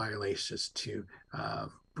to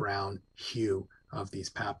brown hue of these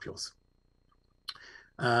papules.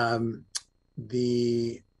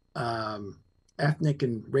 Ethnic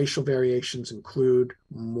and racial variations include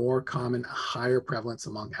more common, higher prevalence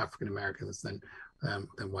among African Americans than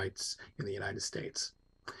whites in the United States.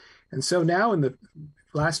 And so now, in the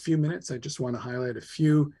last few minutes, I just want to highlight a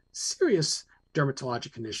few serious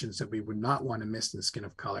dermatologic conditions that we would not want to miss in skin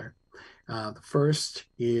of color. The first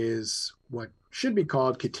is what should be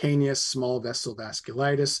called cutaneous small vessel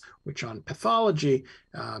vasculitis, which on pathology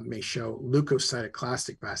may show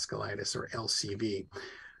leukocytoclastic vasculitis, or LCV.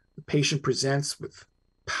 The patient presents with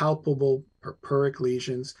palpable purpuric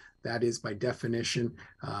lesions. That is, by definition,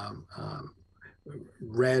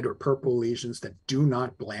 red or purple lesions that do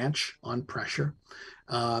not blanch on pressure.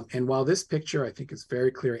 And while this picture, I think, is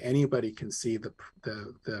very clear, anybody can see the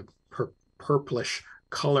purplish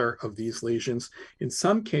color of these lesions. In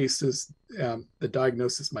some cases, the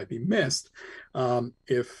diagnosis might be missed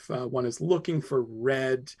if one is looking for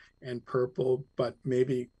red and purple, but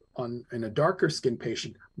maybe in a darker skin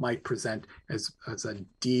patient might present as a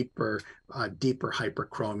deeper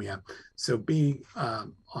hyperchromia. So be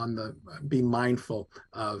mindful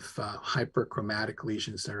of hyperchromatic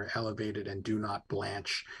lesions that are elevated and do not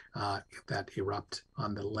blanch, that erupt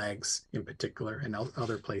on the legs in particular, and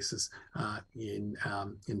other places in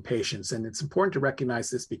patients. And it's important to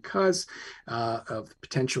recognize this because of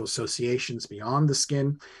potential associations beyond the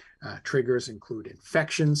skin. Triggers include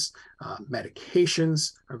infections,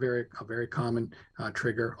 medications are a very common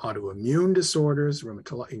trigger, autoimmune disorders,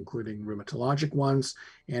 including rheumatologic ones,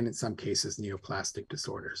 and in some cases, neoplastic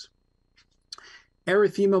disorders.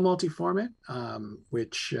 Erythema multiforme,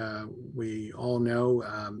 which we all know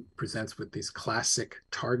presents with these classic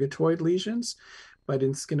targetoid lesions, but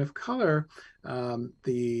in skin of color,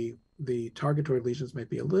 the targetoid lesions might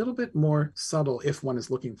be a little bit more subtle if one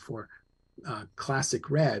is looking for classic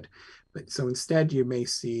red. But so instead you may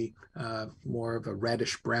see more of a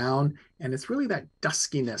reddish brown, and it's really that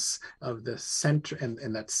duskiness of the center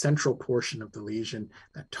and that central portion of the lesion,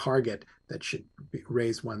 that target, that should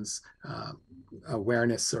raise one's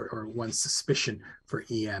awareness or one's suspicion for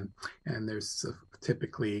EM. And there's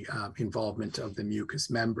typically involvement of the mucous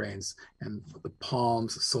membranes, and the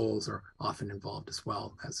palms, the soles are often involved as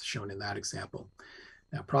well, as shown in that example.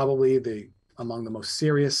 Now, probably among the most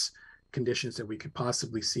serious conditions that we could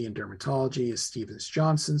possibly see in dermatology is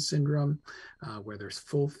Stevens-Johnson syndrome, where there's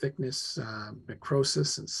full thickness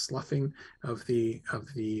necrosis and sloughing of the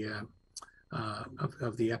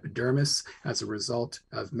epidermis as a result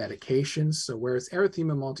of medications. So whereas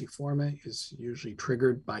erythema multiforme is usually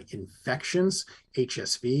triggered by infections,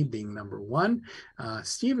 HSV being number one,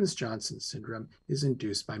 Stevens-Johnson syndrome is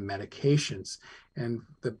induced by medications. And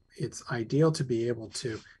it's ideal to be able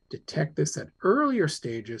to detect this at earlier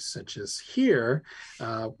stages, such as here,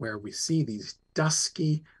 where we see these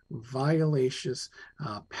dusky, violaceous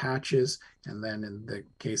patches. And then in the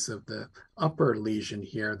case of the upper lesion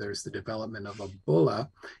here, there's the development of a bulla,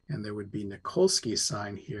 and there would be Nikolsky's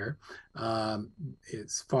sign here.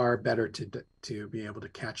 It's far better to be able to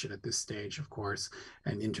catch it at this stage, of course,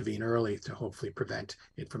 and intervene early to hopefully prevent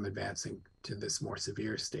it from advancing to this more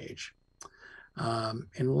severe stage.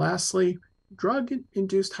 And lastly,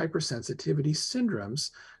 drug-induced hypersensitivity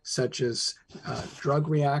syndromes, such as drug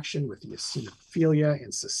reaction with eosinophilia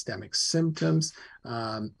and systemic symptoms.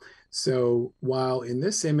 So while in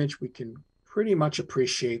this image, we can pretty much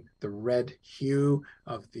appreciate the red hue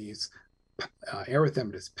of these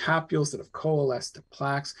erythematous papules that have coalesced to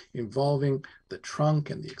plaques involving the trunk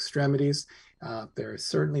and the extremities, there are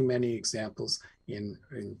certainly many examples in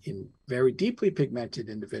very deeply pigmented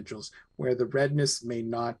individuals where the redness may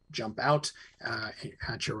not jump out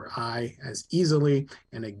at your eye as easily.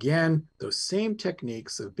 And again, those same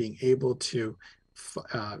techniques of being able to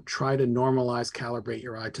try to normalize, calibrate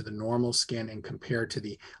your eye to the normal skin and compare to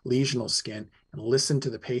the lesional skin, and listen to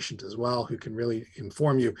the patient as well, who can really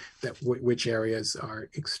inform you that which areas are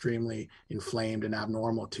extremely inflamed and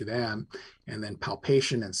abnormal to them, and then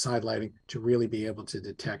palpation and side lighting to really be able to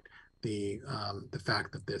detect the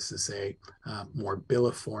fact that this is a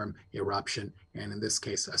morbilliform eruption, and in this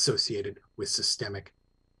case associated with systemic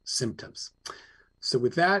symptoms. So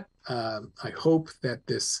with that, I hope that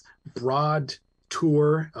this broad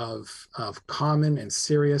tour of common and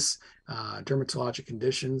serious dermatologic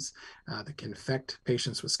conditions that can affect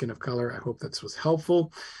patients with skin of color, I hope this was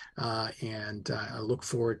helpful, and I look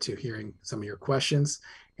forward to hearing some of your questions,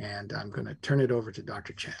 and I'm going to turn it over to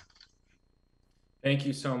Dr. Chen. Thank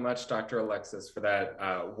you so much, Dr. Alexis, for that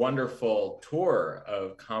wonderful tour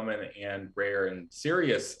of common and rare and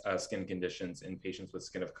serious skin conditions in patients with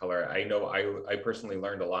skin of color. I know I personally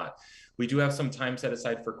learned a lot. We do have some time set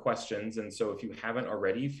aside for questions, and so if you haven't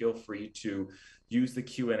already, feel free to use the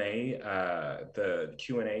Q&A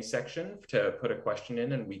section to put a question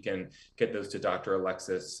in, and we can get those to Dr.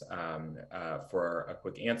 Alexis for a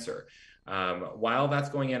quick answer. While that's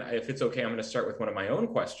going in, if it's okay, I'm going to start with one of my own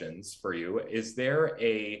questions for you. Is there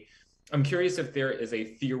a I'm curious if there is a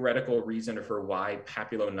theoretical reason for why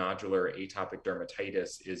papulonodular atopic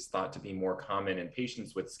dermatitis is thought to be more common in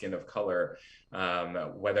patients with skin of color.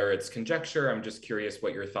 Whether it's conjecture, I'm just curious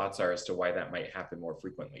what your thoughts are as to why that might happen more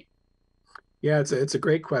frequently. Yeah, it's a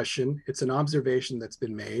great question. It's an observation that's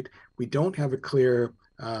been made. We don't have a clear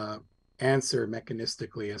answer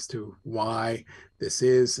mechanistically as to why this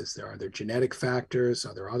is. Are there genetic factors?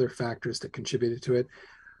 Are there other factors that contributed to it?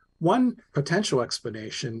 One potential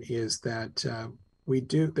explanation is that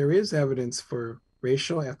there is evidence for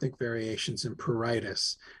racial ethnic variations in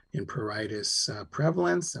pruritus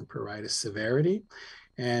prevalence and pruritus severity,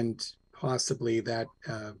 and possibly that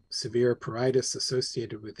severe pruritus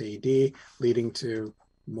associated with AD leading to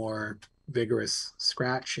more vigorous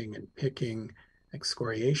scratching and picking,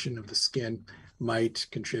 excoriation of the skin might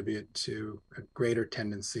contribute to a greater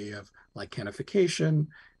tendency of lichenification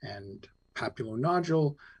and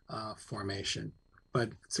papulonodule formation. But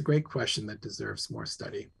it's a great question that deserves more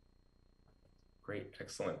study. Great,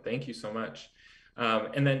 excellent. Thank you so much.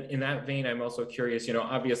 And then in that vein, I'm also curious,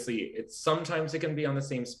 obviously sometimes it can be on the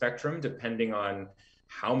same spectrum depending on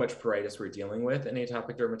how much pruritus we're dealing with in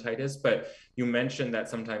atopic dermatitis, but you mentioned that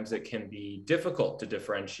sometimes it can be difficult to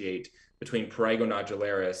differentiate between prurigo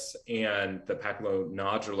nodularis and the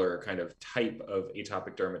papulonodular kind of type of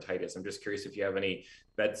atopic dermatitis. I'm just curious if you have any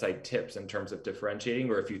bedside tips in terms of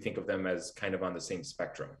differentiating, or if you think of them as kind of on the same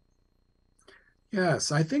spectrum.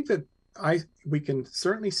 Yes, I think that we can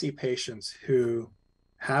certainly see patients who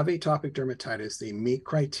have atopic dermatitis. They meet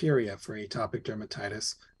criteria for atopic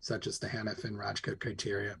dermatitis, such as the Hanif and Rajka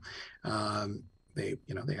criteria. They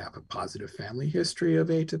have a positive family history of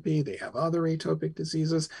atopy. They have other atopic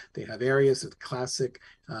diseases. They have areas of classic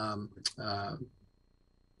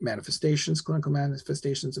manifestations, clinical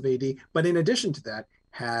manifestations of AD. But in addition to that,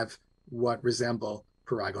 have what resemble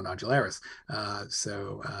prurigo nodularis,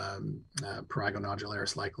 prurigo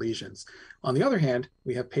nodularis-like lesions. On the other hand,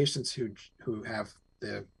 we have patients who have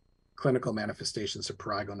the clinical manifestations of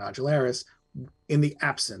prurigo nodularis in the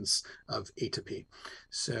absence of atopy.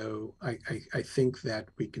 So I think that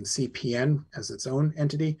we can see PN as its own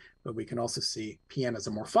entity, but we can also see PN as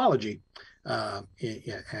a morphology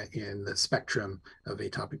in the spectrum of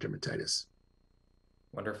atopic dermatitis.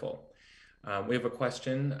 Wonderful. We have a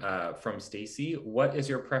question from Stacy. What is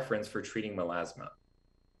your preference for treating melasma?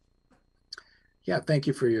 Yeah, thank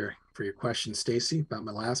you for your question, Stacy, about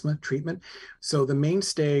melasma treatment. So the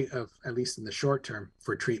mainstay of, at least in the short term,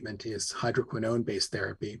 for treatment is hydroquinone-based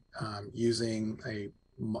therapy using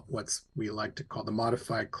what we like to call the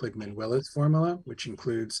modified Kligman-Willis formula, which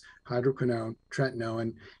includes hydroquinone,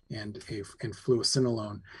 tretinoin, and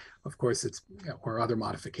fluocinolone. Of course, or other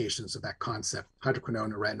modifications of that concept,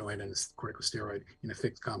 hydroquinone, a retinoid, and a corticosteroid in a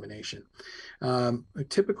fixed combination.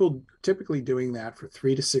 Typically doing that for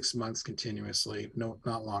 3 to 6 months continuously,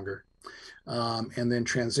 not longer, and then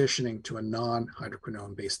transitioning to a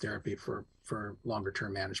non-hydroquinone-based therapy for longer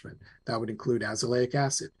term management. That would include azelaic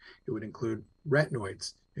acid. It would include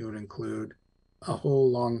retinoids. It would include a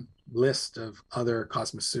whole long list of other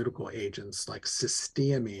cosmeceutical agents like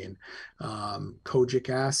cysteamine, kojic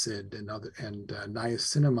acid, and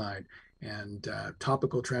niacinamide, and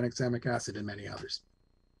topical tranexamic acid, and many others.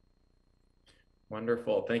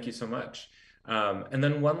 Wonderful. Thank you so much. And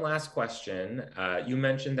then one last question. You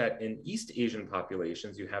mentioned that in East Asian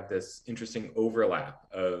populations, you have this interesting overlap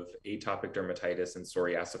of atopic dermatitis and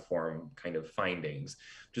psoriasiform kind of findings.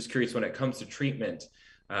 Just curious, when it comes to treatment,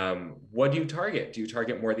 what do you target? Do you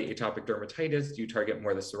target more the atopic dermatitis? Do you target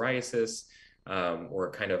more the psoriasis,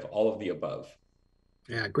 or kind of all of the above?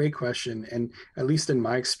 Yeah, great question. And at least in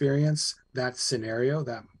my experience, that scenario,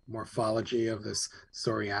 that morphology of this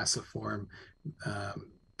psoriasiform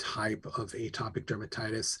type of atopic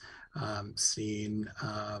dermatitis seen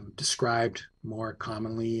described more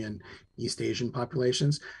commonly in East Asian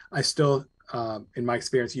populations. I still, in my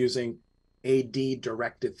experience, using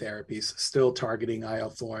AD-directed therapies, still targeting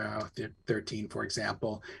IL-4, IL-13, for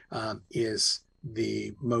example, is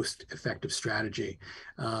the most effective strategy.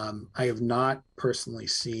 I have not personally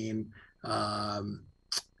seen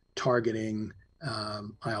targeting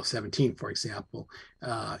IL-17, for example,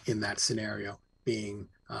 in that scenario being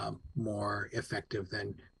more effective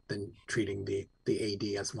than treating the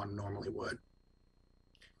AD as one normally would.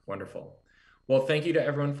 Wonderful. Well, thank you to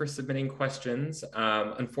everyone for submitting questions.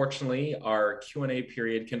 Unfortunately, our Q&A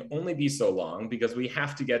period can only be so long because we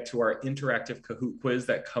have to get to our interactive Kahoot quiz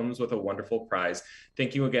that comes with a wonderful prize.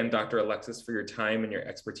 Thank you again, Dr. Alexis, for your time and your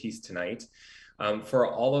expertise tonight. For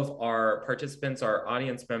all of our participants, our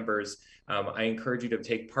audience members, I encourage you to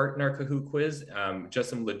take part in our Kahoot quiz. Just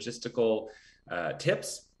some logistical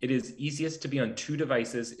tips. It is easiest to be on 2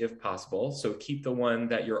 devices if possible. So keep the one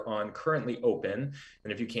that you're on currently open.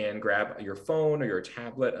 And if you can, grab your phone or your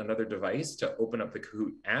tablet, another device to open up the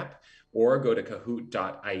Kahoot app, or go to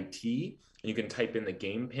kahoot.it and you can type in the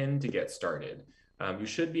game pin to get started. You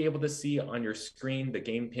should be able to see on your screen, the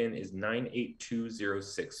game pin is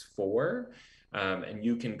 982064. And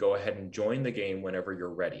you can go ahead and join the game whenever you're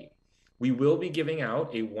ready. We will be giving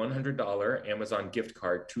out a $100 Amazon gift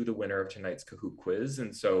card to the winner of tonight's Kahoot quiz.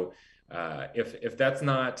 And so if that's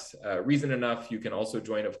not reason enough, you can also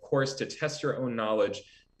join, of course, to test your own knowledge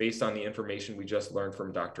based on the information we just learned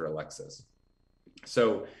from Dr. Alexis.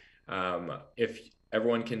 So if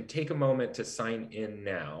everyone can take a moment to sign in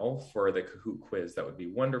now for the Kahoot quiz, that would be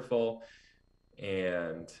wonderful.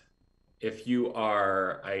 And if you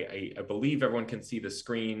are, I believe everyone can see the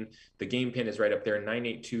screen. The game pin is right up there,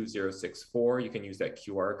 982064. You can use that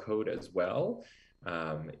QR code as well,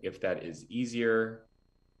 if that is easier.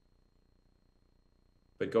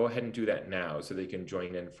 But go ahead and do that now so they can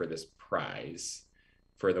join in for this prize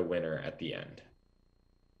for the winner at the end.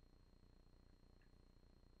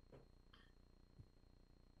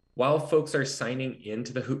 While folks are signing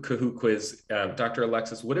into the Kahoot quiz, Dr.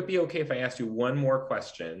 Alexis, would it be okay if I asked you one more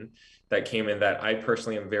question that came in that I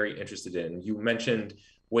personally am very interested in? You mentioned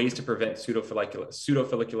ways to prevent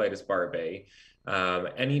pseudofolliculitis barbae.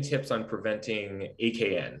 Any tips on preventing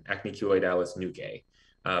AKN, acne keloidalis nuchae?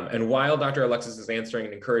 And while Dr. Alexis is answering,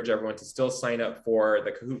 and encourage everyone to still sign up for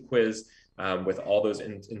the Kahoot quiz with all those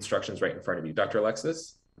instructions right in front of you. Dr.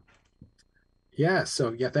 Alexis? Yeah,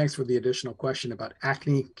 so yeah, thanks for the additional question about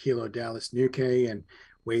acne keloidalis nuchae and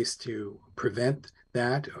ways to prevent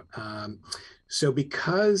that. So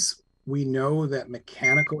because we know that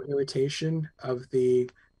mechanical irritation of the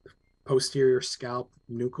posterior scalp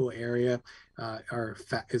nuchal area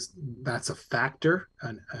that's a factor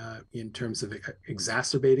in terms of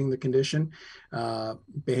exacerbating the condition.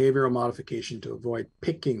 Behavioral modification to avoid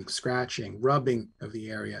picking, scratching, rubbing of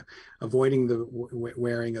the area, avoiding the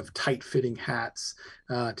wearing of tight-fitting hats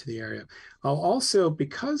to the area. Also,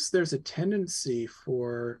 because there's a tendency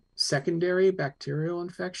for secondary bacterial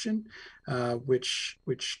infection, which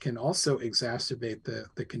can also exacerbate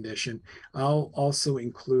the condition, I'll also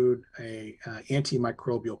include a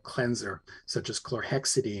antimicrobial cleanser such as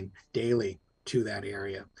chlorhexidine daily to that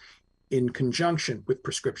area in conjunction with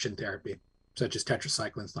prescription therapy such as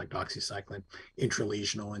tetracyclines like doxycycline,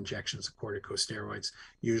 intralesional injections of corticosteroids,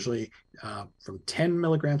 usually from 10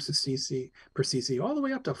 milligrams per cc all the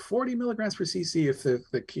way up to 40 milligrams per cc if the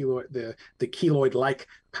keloid-like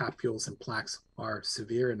papules and plaques are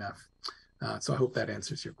severe enough. So I hope that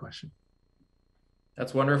answers your question.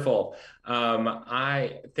 That's wonderful.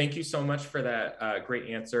 I thank you so much for that great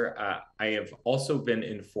answer. I have also been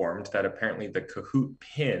informed that apparently the Kahoot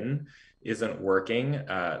pin isn't working.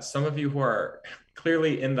 Some of you who are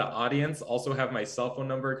clearly in the audience also have my cell phone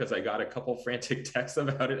number because I got a couple frantic texts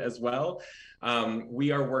about it as well.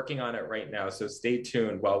 We are working on it right now, so stay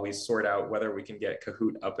tuned while we sort out whether we can get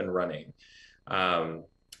Kahoot up and running.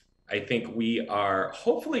 I think we are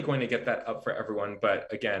hopefully going to get that up for everyone. But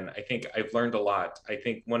again, I think I've learned a lot. I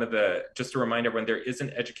think just to remind everyone, there is an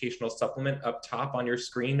educational supplement up top on your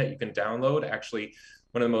screen that you can download. Actually,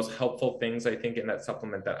 one of the most helpful things I think in that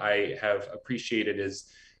supplement that I have appreciated is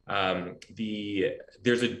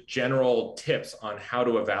there's a general tips on how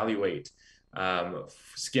to evaluate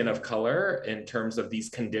skin of color in terms of these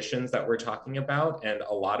conditions that we're talking about. And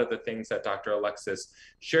a lot of the things that Dr. Alexis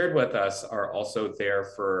shared with us are also there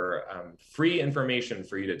for free information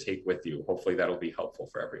for you to take with you. Hopefully that'll be helpful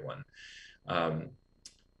for everyone. All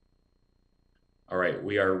right,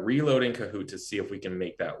 we are reloading Kahoot to see if we can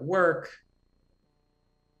make that work.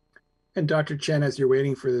 And Dr. Chen, as you're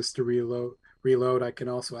waiting for this to reload, I can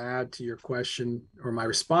also add to your question, or my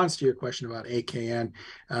response to your question about AKN,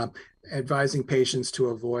 advising patients to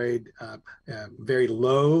avoid very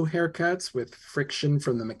low haircuts with friction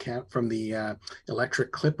from the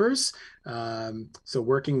electric clippers. So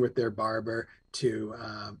working with their barber to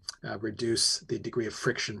reduce the degree of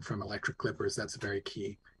friction from electric clippers, that's a very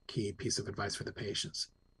key piece of advice for the patients.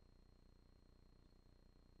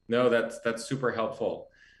 No, that's super helpful.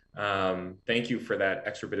 Thank you for that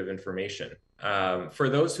extra bit of information. For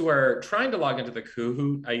those who are trying to log into the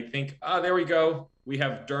Kahoot, I think, there we go. We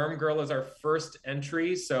have Derm Girl as our first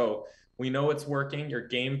entry. So we know it's working. Your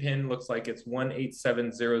game pin looks like it's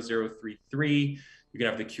 1870033. You can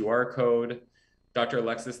have the QR code. Dr.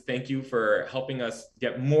 Alexis, thank you for helping us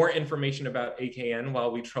get more information about AKN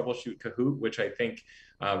while we troubleshoot Kahoot, which I think,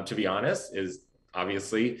 to be honest, is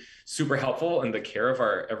obviously super helpful in the care of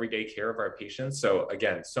our everyday care of our patients. So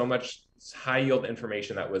again, so much high yield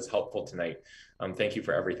information that was helpful tonight. Thank you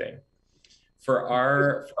for everything. For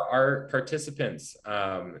our participants,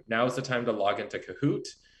 now is the time to log into Kahoot.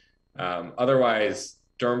 Otherwise,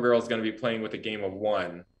 Derm Girl is going to be playing with a game of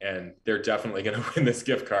one, and they're definitely going to win this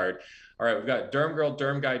gift card. All right, we've got Derm Girl,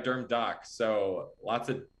 Derm Guy, Derm Doc. So lots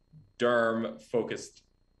of derm focused,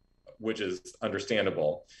 which is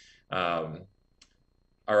understandable.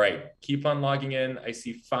 All right, keep on logging in. I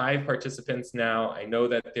see 5 participants now. I know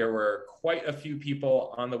that there were quite a few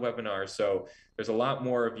people on the webinar, so there's a lot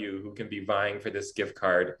more of you who can be vying for this gift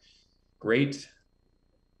card. Great.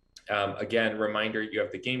 Again, reminder, you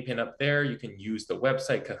have the game pin up there. You can use the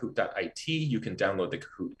website kahoot.it. You can download the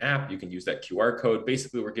Kahoot app. You can use that QR code.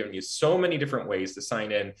 Basically, we're giving you so many different ways to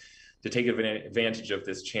sign in to take advantage of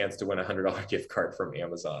this chance to win a $100 gift card from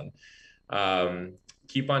Amazon.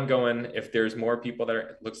 Keep on going. If there's more people that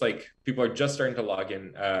are, looks like people are just starting to log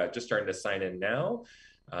in, just starting to sign in now.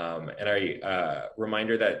 And a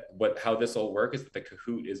reminder that how this will work is that the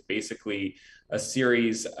Kahoot is basically a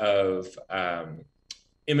series of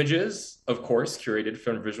images, of course, curated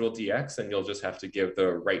from Visual DX, and you'll just have to give the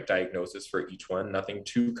right diagnosis for each one. Nothing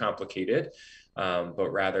too complicated,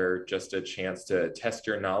 but rather just a chance to test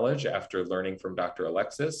your knowledge after learning from Dr.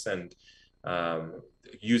 Alexis and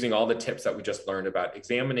using all the tips that we just learned about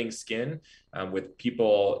examining skin with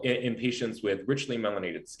people in patients with richly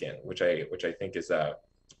melanated skin, which I think is a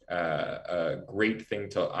great thing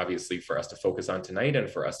to obviously for us to focus on tonight and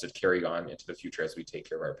for us to carry on into the future as we take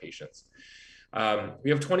care of our patients. We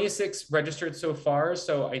have 26 registered so far,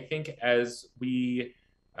 so I think as we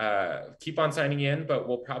keep on signing in, but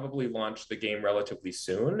we'll probably launch the game relatively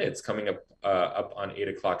soon. It's coming up on 8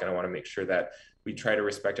 o'clock, and I want to make sure that we try to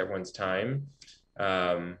respect everyone's time.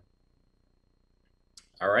 All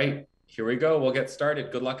right, here we go. We'll get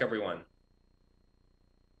started. Good luck, everyone.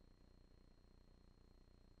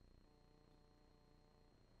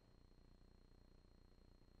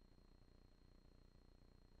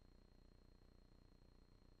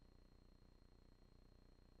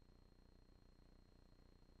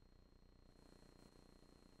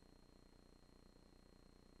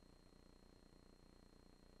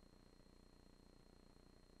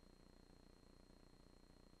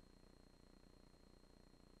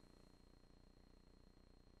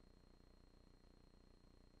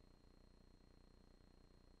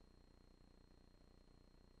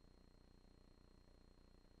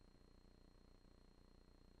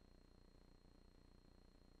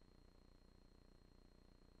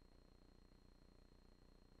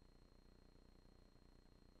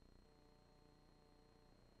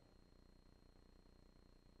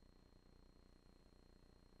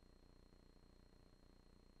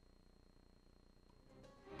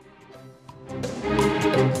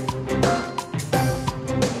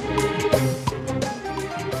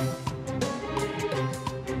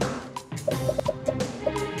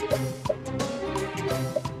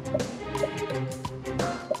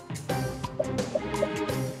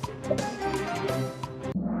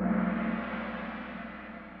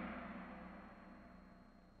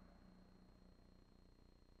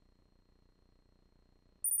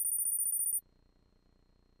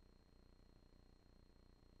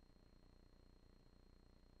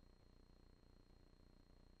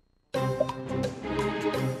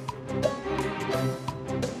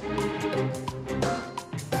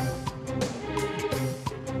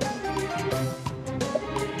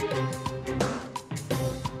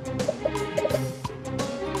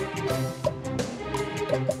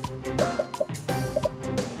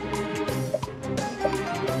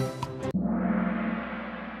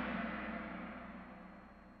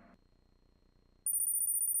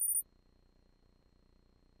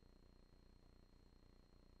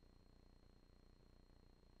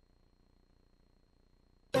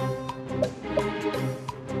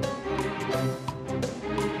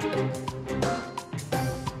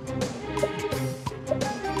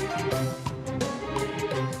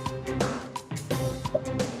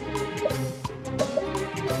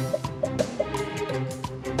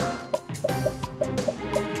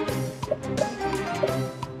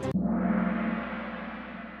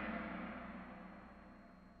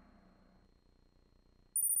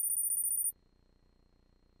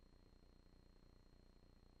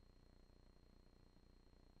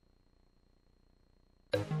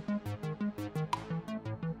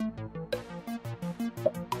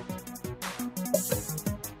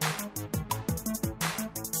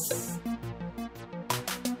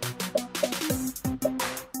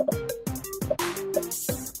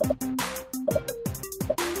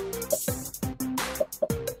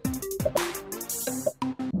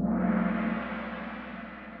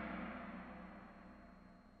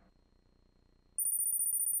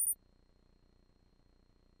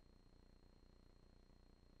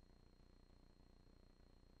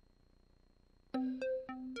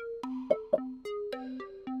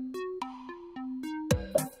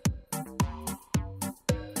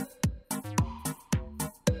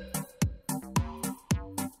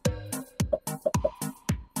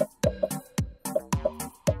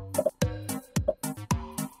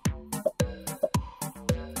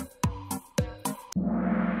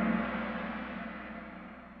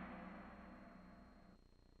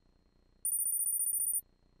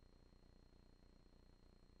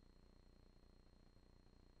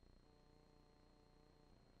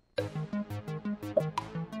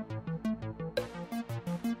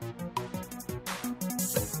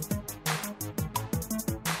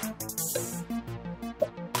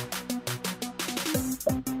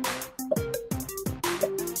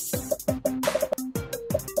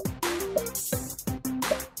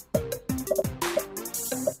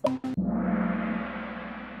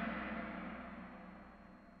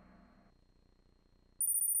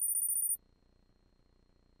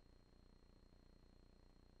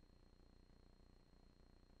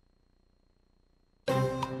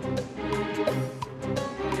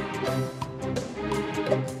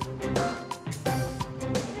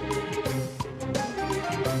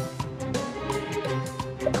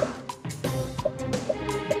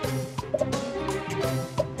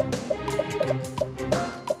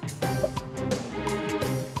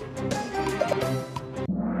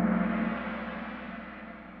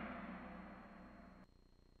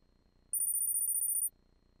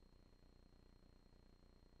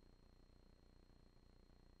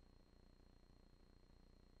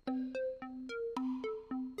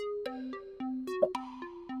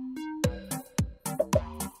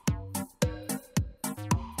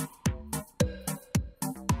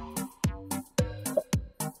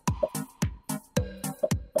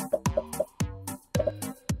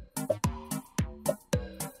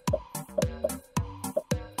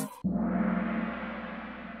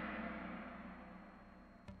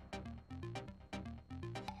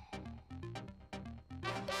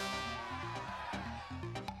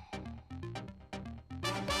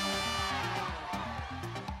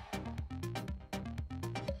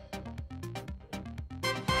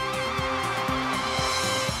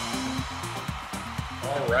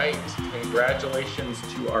 All right, congratulations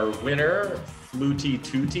to our winner, Flutie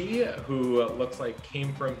Tootie, who looks like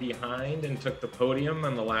came from behind and took the podium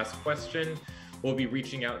on the last question. We'll be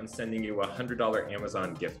reaching out and sending you a $100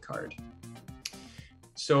 Amazon gift card.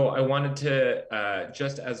 So I wanted to,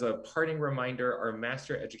 just as a parting reminder, our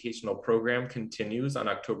master educational program continues on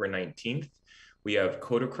October 19th. We have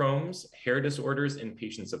Kodachromes, hair disorders in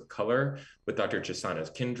patients of color with Dr.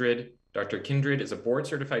 Chisana Kindred. Dr. Kindred is a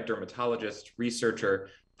board-certified dermatologist, researcher,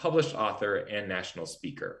 published author, and national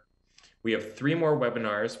speaker. We have 3 more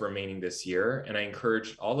webinars remaining this year, and I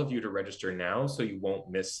encourage all of you to register now so you won't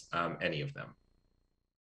miss any of them.